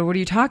was like, what are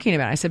you talking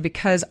about? I said,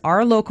 because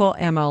our local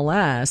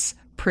MLS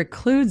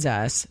precludes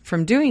us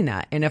from doing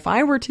that. And if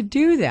I were to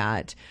do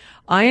that,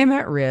 I am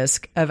at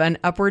risk of an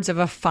upwards of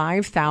a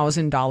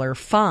 $5,000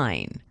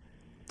 fine.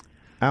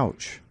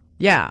 Ouch.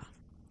 Yeah.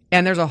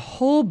 And there's a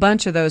whole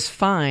bunch of those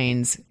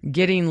fines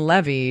getting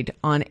levied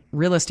on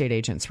real estate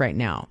agents right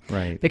now.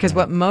 Right. Because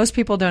what most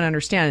people don't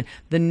understand,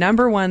 the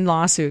number one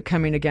lawsuit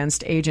coming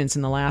against agents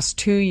in the last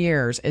 2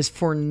 years is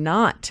for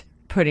not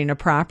putting a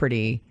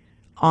property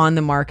on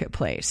the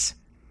marketplace.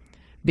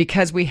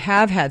 Because we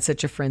have had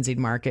such a frenzied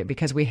market,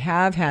 because we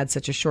have had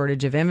such a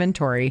shortage of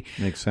inventory.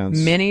 Makes sense.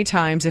 Many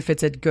times, if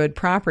it's a good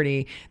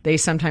property, they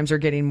sometimes are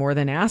getting more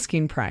than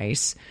asking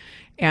price.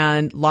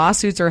 And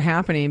lawsuits are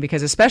happening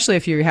because, especially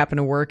if you happen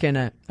to work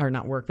in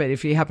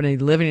if you happen to be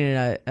living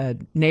in a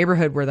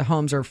neighborhood where the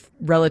homes are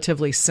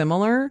relatively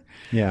similar.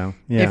 Yeah.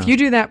 If you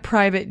do that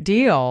private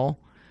deal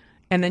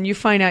and then you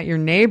find out your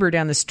neighbor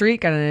down the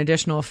street got an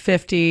additional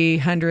 $50,000,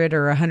 $100,000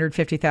 or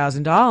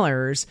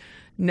 $150,000,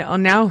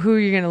 now who are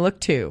you going to look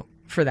to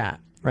for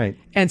that? Right.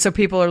 And so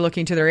people are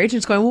looking to their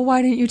agents going, well,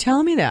 why didn't you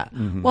tell me that?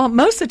 Mm-hmm. Well,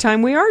 most of the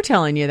time we are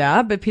telling you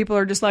that, but people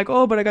are just like,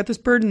 oh, but I got this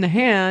bird in the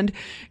hand,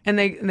 and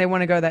they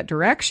want to go that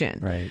direction.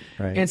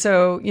 Right. And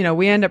so,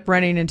 we end up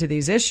running into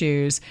these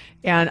issues.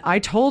 And I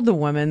told the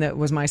woman that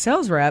was my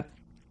sales rep,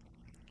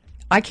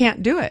 I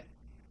can't do it.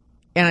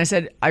 And I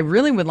said, I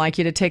really would like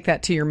you to take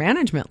that to your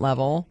management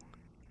level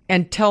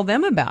and tell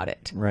them about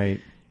it.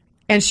 Right.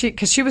 And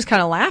because she was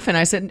kind of laughing,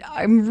 I said,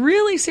 I'm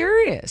really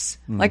serious.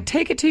 Like,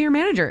 take it to your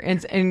manager.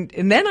 And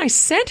then I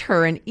sent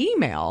her an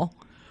email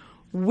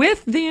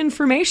with the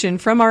information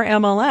from our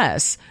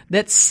MLS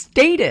that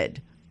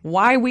stated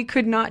why we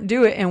could not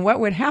do it and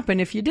what would happen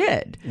if you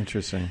did.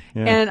 Interesting.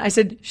 Yeah. And I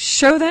said,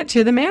 show that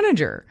to the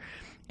manager.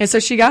 And so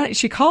she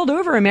called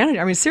over a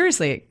manager. I mean,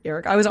 seriously,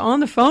 Eric, I was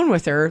on the phone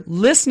with her,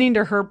 listening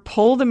to her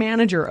pull the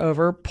manager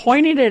over,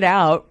 pointing it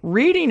out,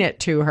 reading it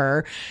to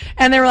her.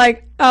 And they were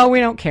like, oh, we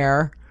don't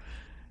care.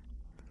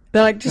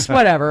 They're like, just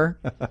whatever.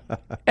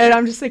 And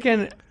I'm just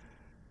thinking, right.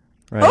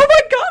 Oh my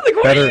God, like,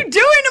 what are you doing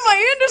to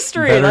my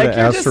industry? Better like, to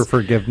ask for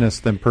forgiveness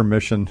than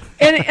permission.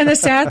 And the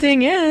sad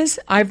thing is,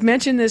 I've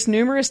mentioned this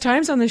numerous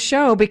times on the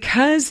show,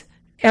 because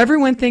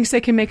everyone thinks they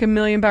can make $1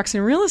 million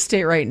in real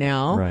estate right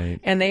now. Right.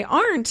 And they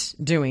aren't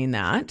doing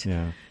that.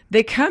 Yeah.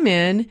 They come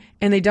in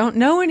and they don't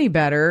know any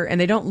better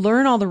and they don't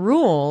learn all the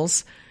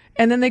rules.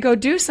 And then they go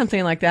do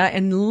something like that,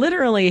 and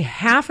literally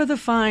half of the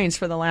fines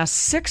for the last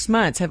 6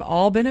 months have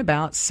all been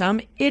about some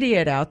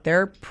idiot out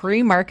there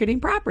pre-marketing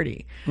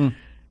property.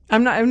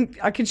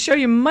 I can show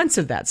you months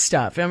of that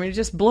stuff. I mean, it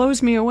just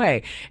blows me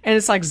away. And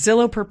it's like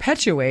Zillow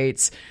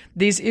perpetuates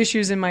these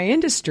issues in my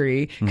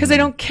industry because they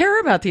don't care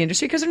about the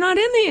industry because they're not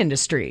in the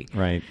industry.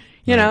 Right.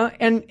 You know,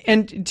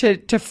 and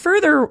to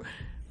further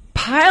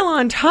pile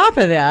on top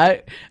of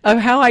that, of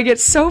how I get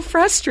so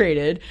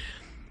frustrated,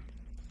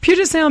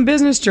 Puget Sound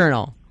Business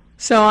Journal.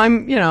 So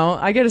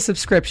I get a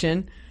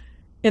subscription.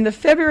 In the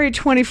February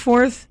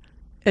 24th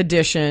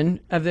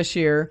edition of this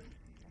year,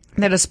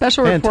 they had a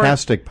special report.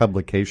 Fantastic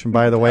publication,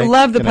 by the way. I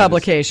love the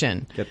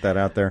publication. Get that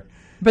out there.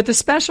 But the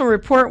special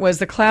report was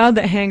the cloud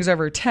that hangs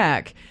over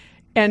tech.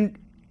 And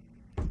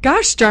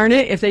gosh darn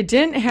it, if they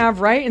didn't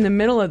have right in the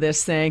middle of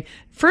this thing,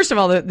 first of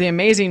all, the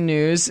amazing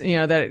news,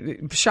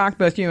 that shocked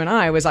both you and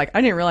I was like,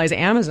 I didn't realize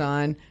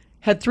Amazon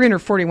had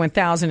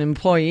 341,000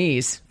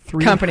 employees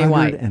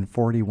company-wide.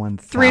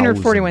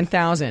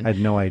 341,000. I had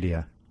no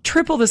idea.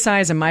 Triple the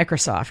size of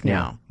Microsoft now.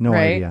 Yeah, no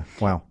right? idea.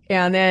 Wow.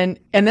 And then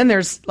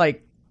there's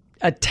like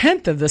a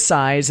tenth of the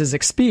size is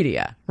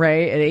Expedia,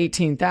 right? At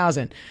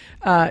 18,000.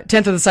 Tenth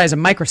of the size of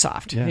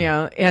Microsoft,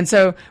 And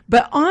so,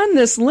 but on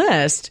this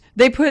list,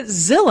 they put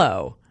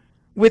Zillow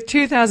with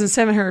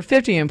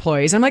 2,750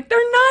 employees. I'm like,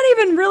 they're not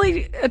even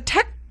really a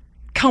tech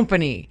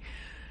company.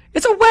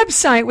 It's a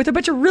website with a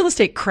bunch of real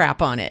estate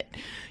crap on it,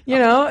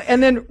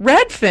 and then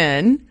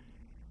Redfin,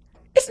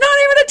 it's not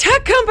even a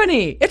tech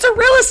company. It's a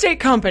real estate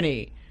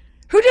company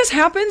who just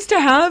happens to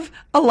have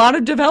a lot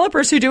of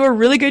developers who do a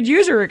really good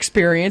user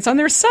experience on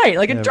their site.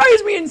 Like, it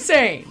drives me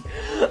insane.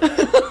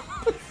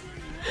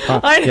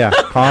 Yeah,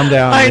 calm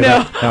down. I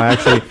know. No,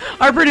 actually,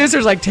 our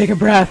producer's like, take a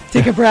breath.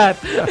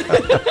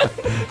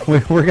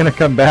 We're going to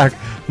come back.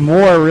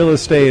 More real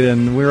estate,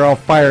 and we're all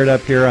fired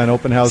up here on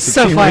Open House.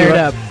 So fired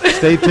up.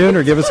 Stay tuned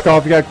or give us a call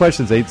if you got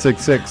questions.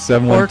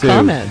 866-712-1300. Or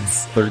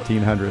comments.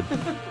 1300.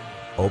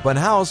 Open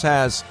House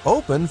has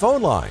open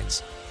phone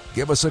lines.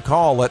 Give us a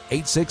call at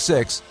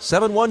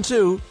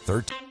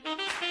 866-712-1300.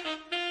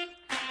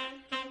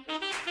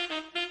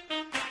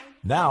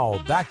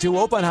 Now, back to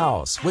Open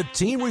House with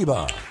Team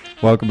Reba.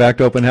 Welcome back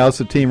to Open House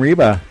with Team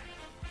Reba.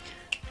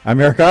 I'm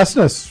Eric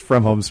Osnes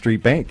from Home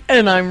Street Bank.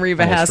 And I'm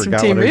Reba Haas from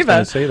Team Reba. I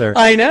was say there.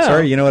 I know.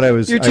 Sorry, you know what I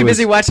was... You're too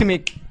busy watching me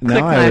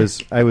click I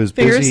was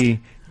fingers. busy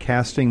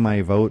casting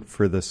my vote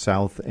for the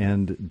South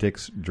End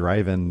Dick's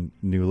Drive-In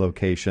new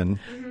location.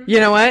 You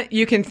know what?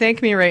 You can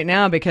thank me right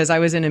now because I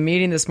was in a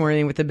meeting this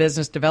morning with the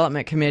Business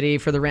Development Committee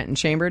for the Renton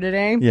Chamber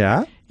today.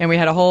 Yeah. And we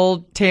had a whole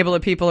table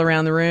of people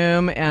around the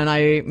room, and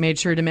I made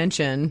sure to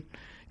mention...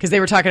 because they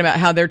were talking about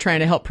how they're trying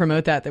to help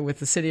promote that with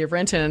the city of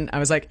Renton. I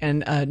was like,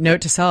 and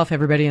note to self,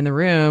 everybody in the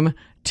room,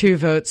 2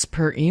 votes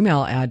per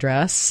email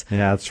address.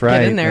 Yeah, that's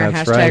right. Get in there,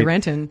 that's hashtag right.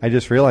 Renton. I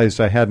just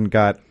realized I hadn't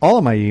got all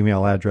of my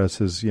email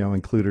addresses,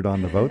 included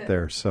on the vote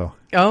there. So.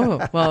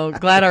 Oh, well,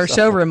 glad our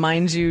show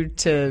reminds you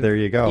to there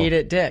you go. Eat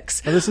at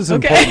Dick's. Well, this is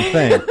an important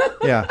thing.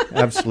 Yeah,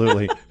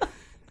 absolutely.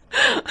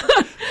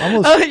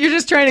 Oh, you're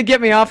just trying to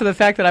get me off of the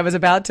fact that I was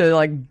about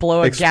to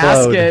blow a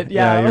gasket.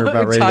 Yeah, you're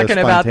about ready talking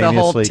to about the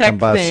whole tech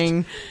combust.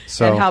 thing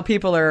and how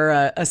people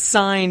are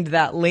assigned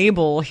that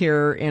label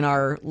here in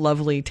our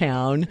lovely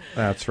town.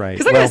 That's right.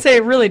 Because I gotta say,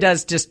 it really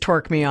does just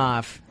torque me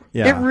off.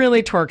 Yeah. It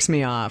really torques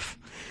me off.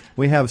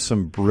 We have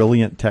some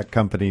brilliant tech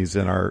companies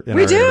in our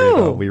we do. area,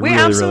 though. We really,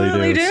 absolutely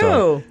really do.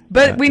 So,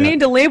 but we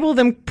need to label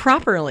them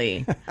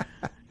properly.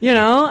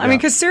 I mean,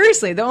 because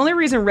seriously, the only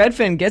reason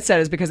Redfin gets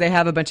that is because they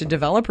have a bunch of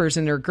developers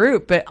in their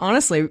group. But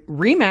honestly,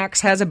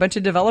 Remax has a bunch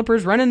of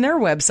developers running their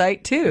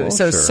website too.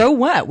 So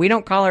what? We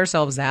don't call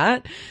ourselves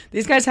that.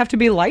 These guys have to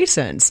be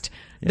licensed.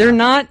 Yeah. They're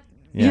not,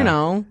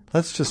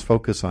 Let's just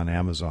focus on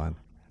Amazon.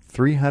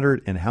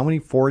 300 and how many?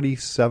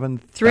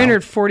 341,000.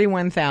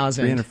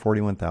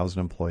 341,000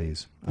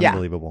 employees.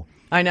 Unbelievable.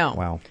 Yeah, I know.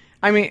 Wow.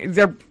 I mean,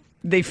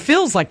 they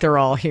feels like they're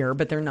all here,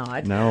 but they're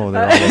not. No,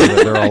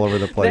 they're all over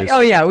the place.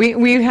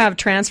 We have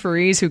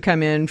transferees who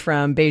come in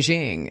from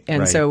Beijing,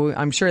 and so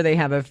I'm sure they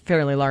have a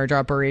fairly large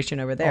operation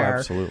over there. Oh,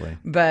 absolutely.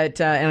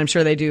 But and I'm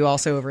sure they do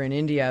also over in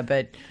India.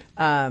 But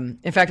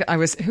in fact,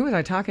 who was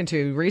I talking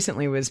to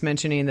recently was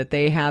mentioning that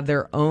they have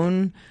their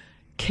own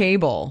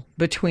cable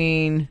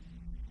between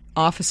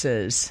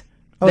offices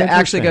that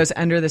actually goes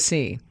under the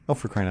sea. Oh,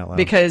 for crying out loud.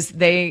 Because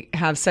they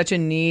have such a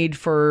need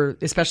for,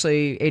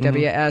 especially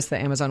AWS, the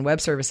Amazon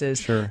Web Services,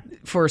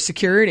 for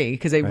security,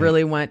 because they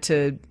really want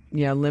to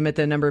limit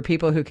the number of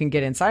people who can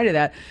get inside of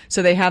that.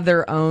 So they have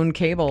their own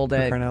cable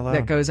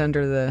that goes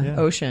under the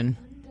ocean.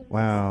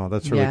 Wow,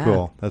 that's really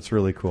cool. That's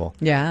really cool.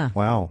 Yeah.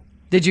 Wow.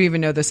 Did you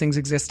even know those things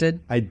existed?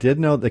 I did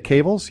know the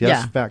cables. Yes.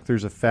 Yeah. In fact,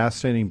 there's a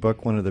fascinating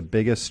book, one of the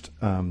biggest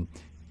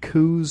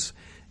coups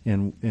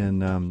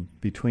in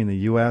between the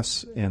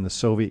U.S. and the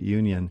Soviet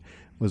Union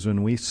was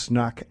when we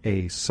snuck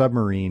a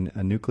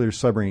nuclear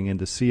submarine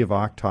into Sea of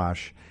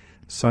Aktosh,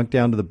 sunk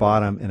down to the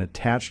bottom, and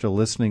attached a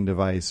listening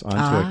device onto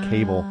a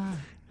cable.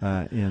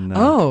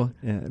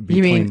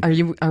 You mean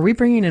are we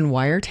bringing in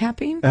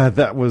wiretapping?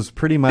 That was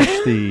pretty much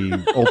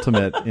the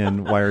ultimate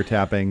in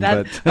wiretapping.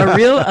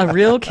 A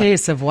real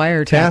case of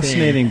wiretapping.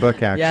 Fascinating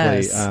book,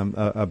 actually,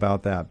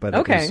 about that. But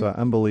it was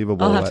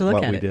unbelievable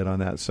what we did on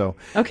that. So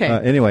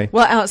anyway,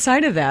 well,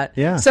 outside of that,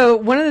 so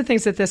one of the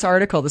things that this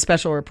article, the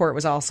special report,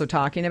 was also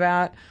talking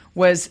about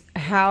was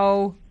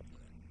how,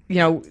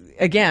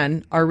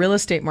 again, our real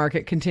estate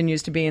market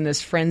continues to be in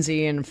this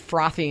frenzy and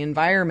frothy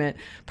environment,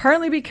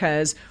 partly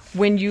because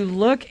when you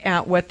look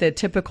at what the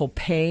typical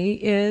pay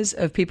is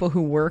of people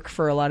who work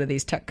for a lot of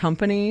these tech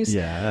companies,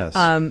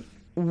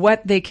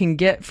 what they can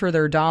get for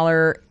their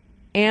dollar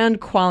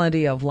and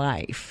quality of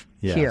life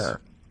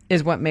here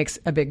is what makes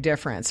a big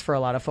difference for a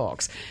lot of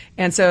folks.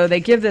 And so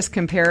they give this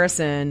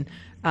comparison.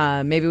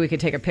 Maybe we could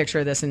take a picture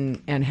of this and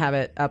have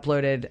it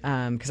uploaded,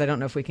 because I don't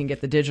know if we can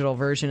get the digital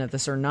version of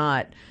this or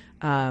not.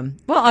 Well,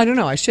 I don't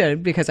know. I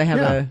should, because I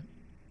have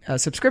a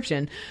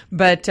subscription.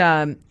 But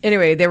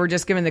anyway, they were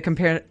just giving the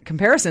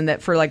comparison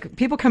that for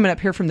people coming up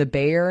here from the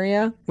Bay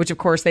Area, which of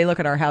course they look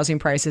at our housing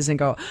prices and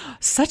go,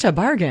 such a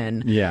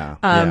bargain.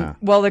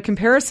 Well, the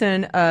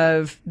comparison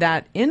of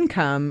that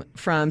income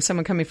from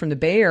someone coming from the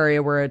Bay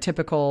Area, where a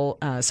typical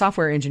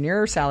software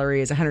engineer salary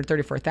is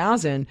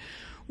 $134,000,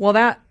 well,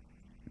 that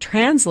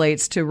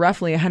translates to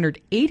roughly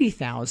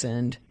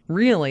 $180,000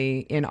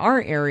 really in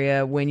our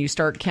area when you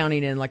start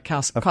counting in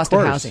cost of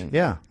housing. Right?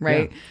 Yeah,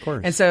 of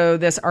course. And so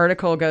this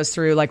article goes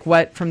through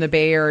what from the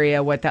Bay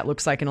Area, what that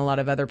looks like in a lot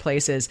of other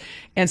places.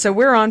 And so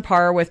we're on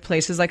par with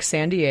places like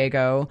San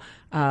Diego,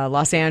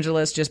 Los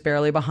Angeles just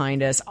barely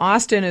behind us.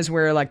 Austin is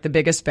where the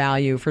biggest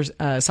value for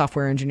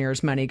software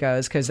engineers money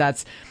goes, because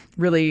that's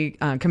really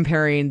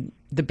comparing.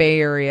 The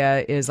Bay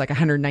Area is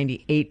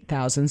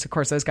 $198,000. So of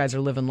course, those guys are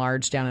living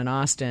large down in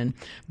Austin,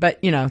 but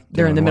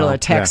they're in the middle of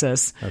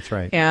Texas. Yeah, that's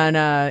right.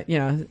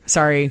 And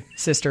sorry,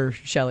 sister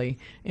Shelley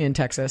in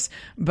Texas,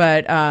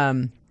 but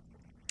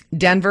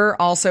Denver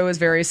also is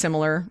very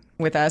similar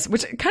with us,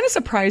 which kind of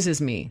surprises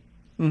me.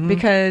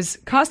 Because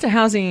cost of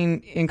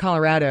housing in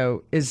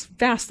Colorado is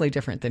vastly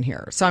different than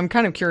here. So I'm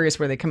kind of curious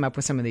where they come up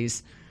with some of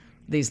these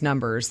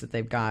numbers that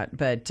they've got.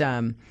 But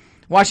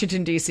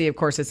Washington, D.C., of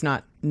course, it's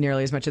not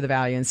nearly as much of the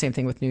value. And same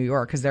thing with New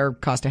York, because their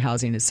cost of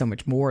housing is so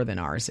much more than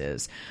ours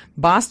is.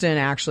 Boston,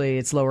 actually,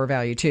 it's lower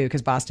value, too,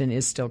 because Boston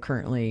is still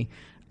currently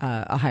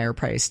a higher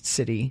priced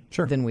city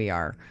than we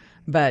are.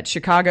 But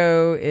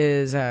Chicago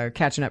is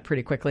catching up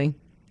pretty quickly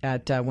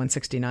at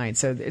 169.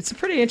 So it's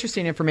pretty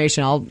interesting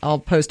information. I'll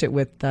post it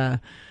with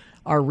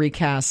our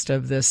recast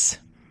of this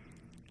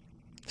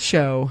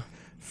show.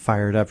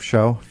 Fired up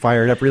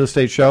real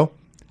estate show.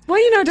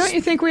 Well, don't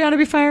you think we ought to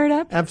be fired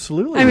up?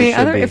 Absolutely. I mean,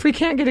 if we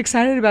can't get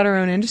excited about our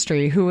own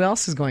industry, who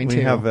else is going to?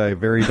 We have a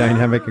very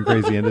dynamic and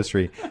crazy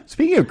industry.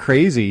 Speaking of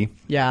crazy,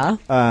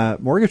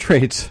 mortgage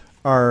rates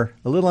are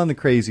a little on the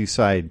crazy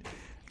side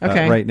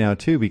right now,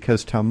 too,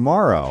 because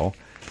tomorrow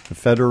the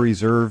Federal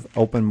Reserve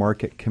Open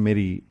Market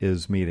Committee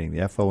is meeting,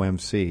 the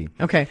FOMC.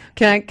 Okay.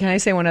 Can I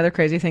say one other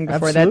crazy thing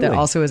before that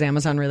also is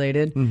Amazon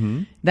related?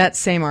 Mm-hmm. That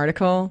same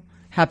article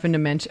happened to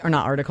mention, or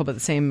not article, but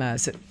the same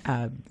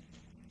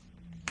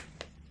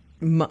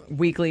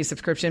weekly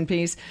subscription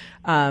piece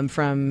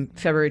from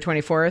February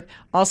 24th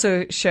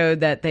also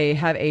showed that they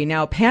have a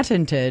now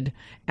patented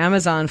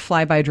Amazon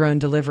fly-by-drone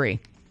delivery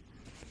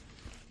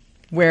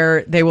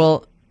where they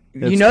will...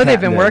 they've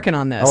been working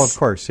on this. Oh, of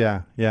course,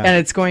 yeah. And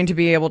it's going to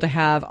be able to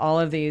have all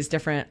of these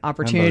different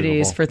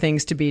opportunities for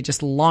things to be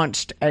just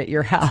launched at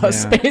your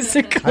house,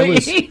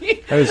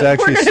 basically. I was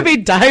actually... We're going to be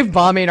dive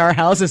bombing our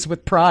houses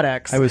with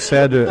products. I was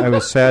sad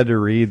to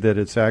read that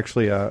it's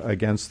actually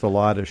against the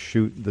law to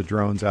shoot the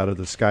drones out of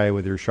the sky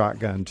with your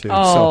shotgun, too.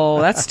 Oh,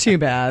 that's too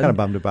bad. Kind of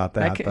bummed about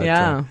that.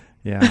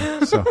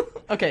 So...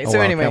 Okay, so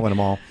anyway, can't win them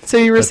all. So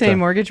you were saying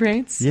mortgage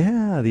rates?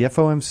 Yeah, the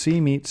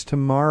FOMC meets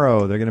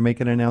tomorrow. They're going to make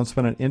an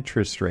announcement on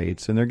interest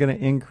rates, and they're going to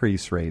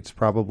increase rates,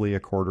 probably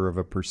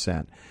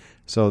 0.25%.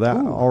 So that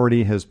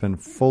already has been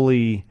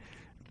fully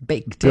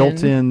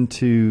built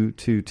into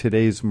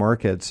today's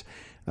markets.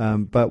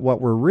 But what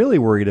we're really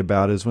worried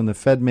about is when the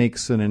Fed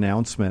makes an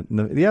announcement. And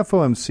the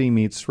FOMC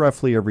meets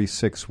roughly every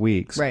 6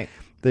 weeks. Right.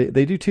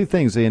 They do two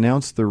things. They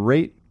announce the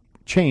rate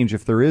change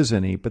if there is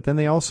any, but then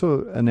they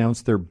also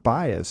announce their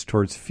bias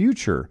towards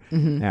future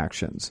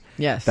actions.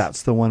 Yes.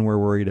 That's the one we're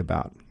worried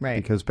about. Right.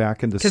 Because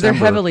back in December... Because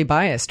they're heavily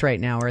biased right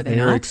now, are they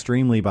not? They're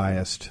extremely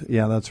biased.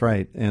 Yeah, that's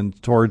right.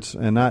 And towards,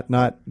 and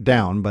not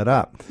down, but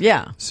up.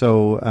 Yeah.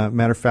 So,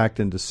 matter of fact,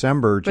 in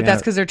December... But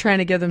that's because they're trying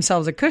to give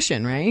themselves a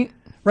cushion, right?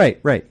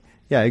 Right.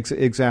 Yeah,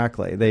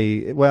 exactly.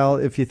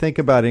 If you think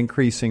about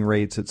increasing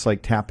rates, it's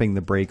like tapping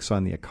the brakes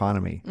on the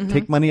economy.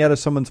 Take money out of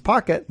someone's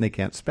pocket and they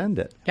can't spend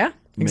it. Yeah.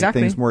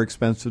 Exactly. Make things more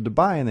expensive to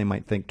buy, and they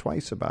might think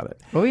twice about it.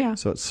 Oh, yeah.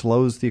 So it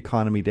slows the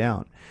economy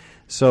down.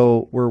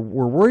 So we're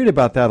worried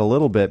about that a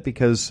little bit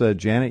because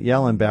Janet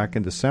Yellen back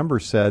in December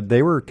said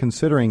they were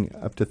considering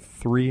up to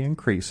 3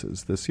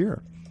 increases this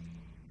year.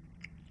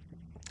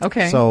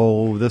 Okay.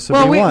 So this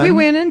will be one. We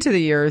went into the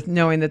year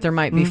knowing that there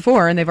might be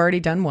 4, and they've already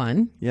done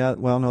one. Yeah.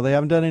 Well, no, they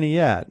haven't done any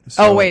yet.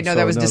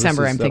 That was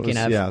December. I'm thinking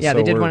of. Yeah, so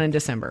they did one in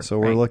December. So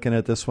we're looking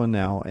at this one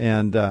now,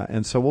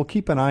 and so we'll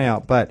keep an eye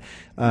out. But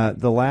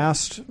the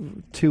last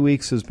 2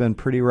 weeks has been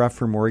pretty rough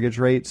for mortgage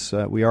rates.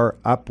 We are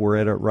up. We're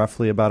at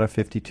roughly about a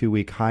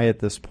 52-week high at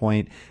this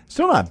point.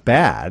 Still not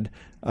bad,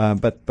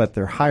 but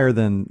they're higher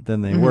than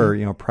they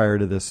were, prior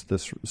to this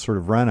sort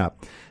of run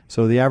up.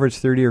 So the average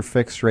 30-year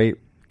fixed rate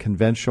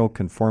conventional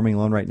conforming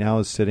loan right now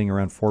is sitting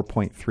around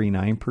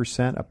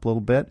 4.39%, up a little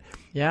bit.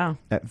 Yeah.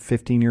 At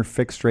 15-year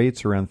fixed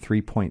rates around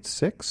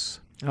 3.6.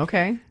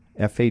 Okay.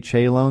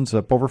 FHA loans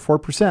up over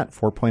 4%,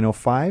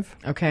 4.05.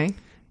 Okay.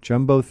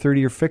 Jumbo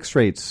 30-year fixed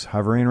rates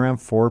hovering around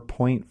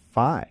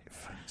 4.5.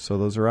 So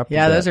those are up.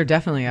 Yeah, those are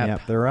definitely up. Yeah,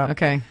 they're up.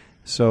 Okay.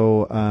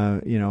 So,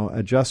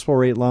 adjustable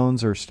rate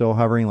loans are still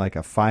hovering like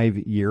a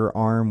 5-year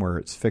arm where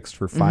it's fixed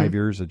for 5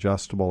 years,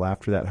 adjustable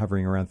after that,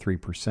 hovering around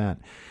 3%.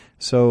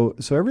 So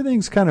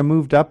everything's kind of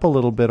moved up a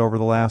little bit over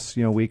the last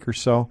week or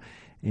so,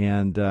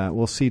 and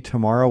we'll see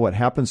tomorrow what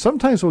happens.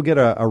 Sometimes we'll get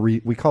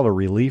we call it a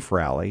relief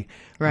rally.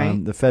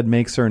 Right. The Fed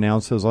makes their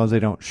announcements as long as they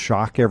don't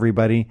shock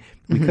everybody.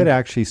 We could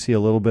actually see a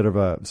little bit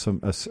of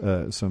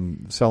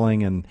some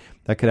selling, and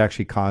that could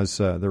actually cause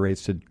the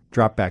rates to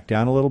drop back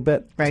down a little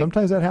bit. Right.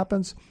 Sometimes that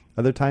happens.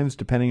 Other times,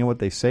 depending on what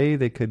they say,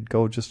 they could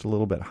go just a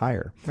little bit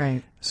higher.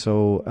 Right.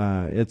 So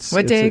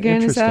what day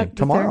again is that?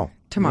 Tomorrow.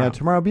 Tomorrow. Yeah,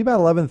 tomorrow. It'll be about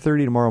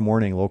 11:30 tomorrow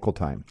morning, local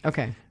time.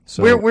 Okay.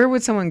 So where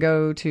would someone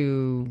go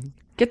to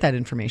get that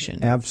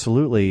information?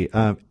 Absolutely.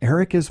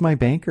 Eric is my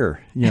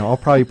banker. I'll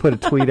probably put a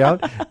tweet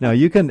out. Now,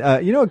 you can,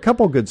 a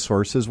couple good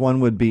sources. One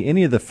would be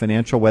any of the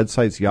financial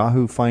websites,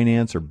 Yahoo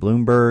Finance or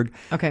Bloomberg.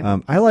 Okay.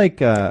 I like...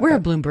 we're a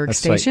Bloomberg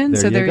station,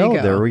 so there you go.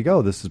 There we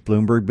go. This is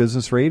Bloomberg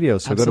Business Radio.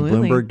 So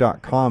Absolutely. Go to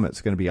Bloomberg.com. It's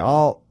going to be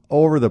all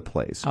over the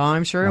place. Oh,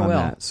 I'm sure it will.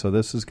 That. So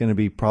this is going to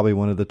be probably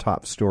one of the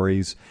top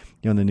stories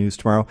in the news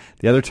tomorrow.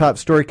 The other top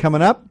story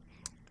coming up,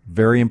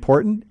 very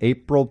important,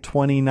 April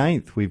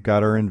 29th, we've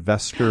got our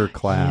investor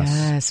class.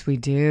 Yes, we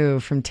do.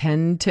 From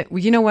 10 to...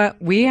 You know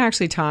what? We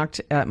actually talked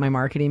at my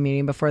marketing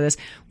meeting before this.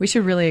 We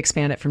should really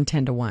expand it from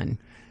 10 to 1.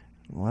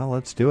 Well,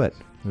 let's do it.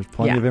 There's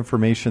plenty of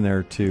information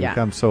there to Yeah.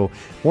 come. So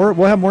we'll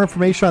have more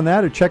information on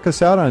that, or check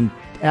us out on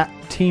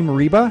 @Team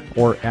Reba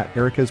or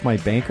 @Erica's My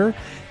Banker.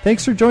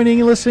 Thanks for joining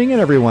and listening, and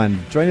everyone.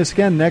 Join us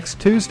again next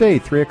Tuesday,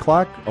 3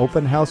 o'clock,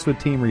 Open House with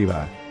Team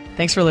Reba.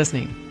 Thanks for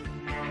listening.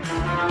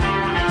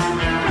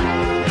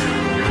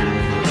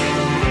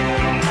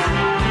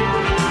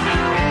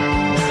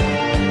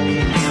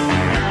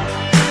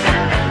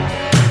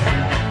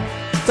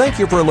 Thank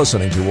you for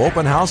listening to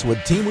Open House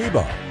with Team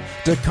Reba.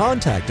 To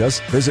contact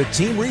us, visit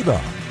Team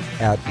Reba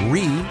at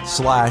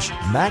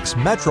re/Max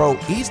Metro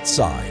East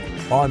Side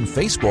on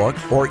Facebook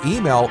or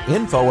email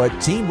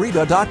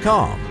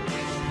info@teamreba.com.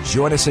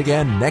 Join us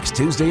again next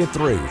Tuesday at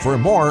 3 for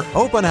more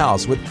Open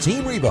House with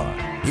Team Reba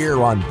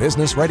here on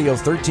Business Radio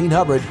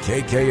 1300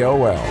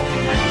 KKOL.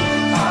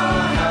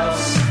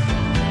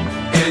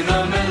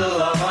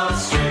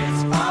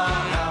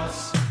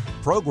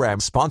 Program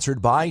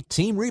sponsored by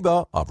Team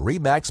Reba of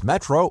RE/MAX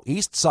Metro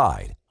East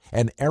Side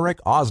and Eric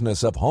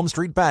Osnes of Home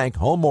Street Bank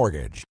Home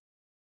Mortgage.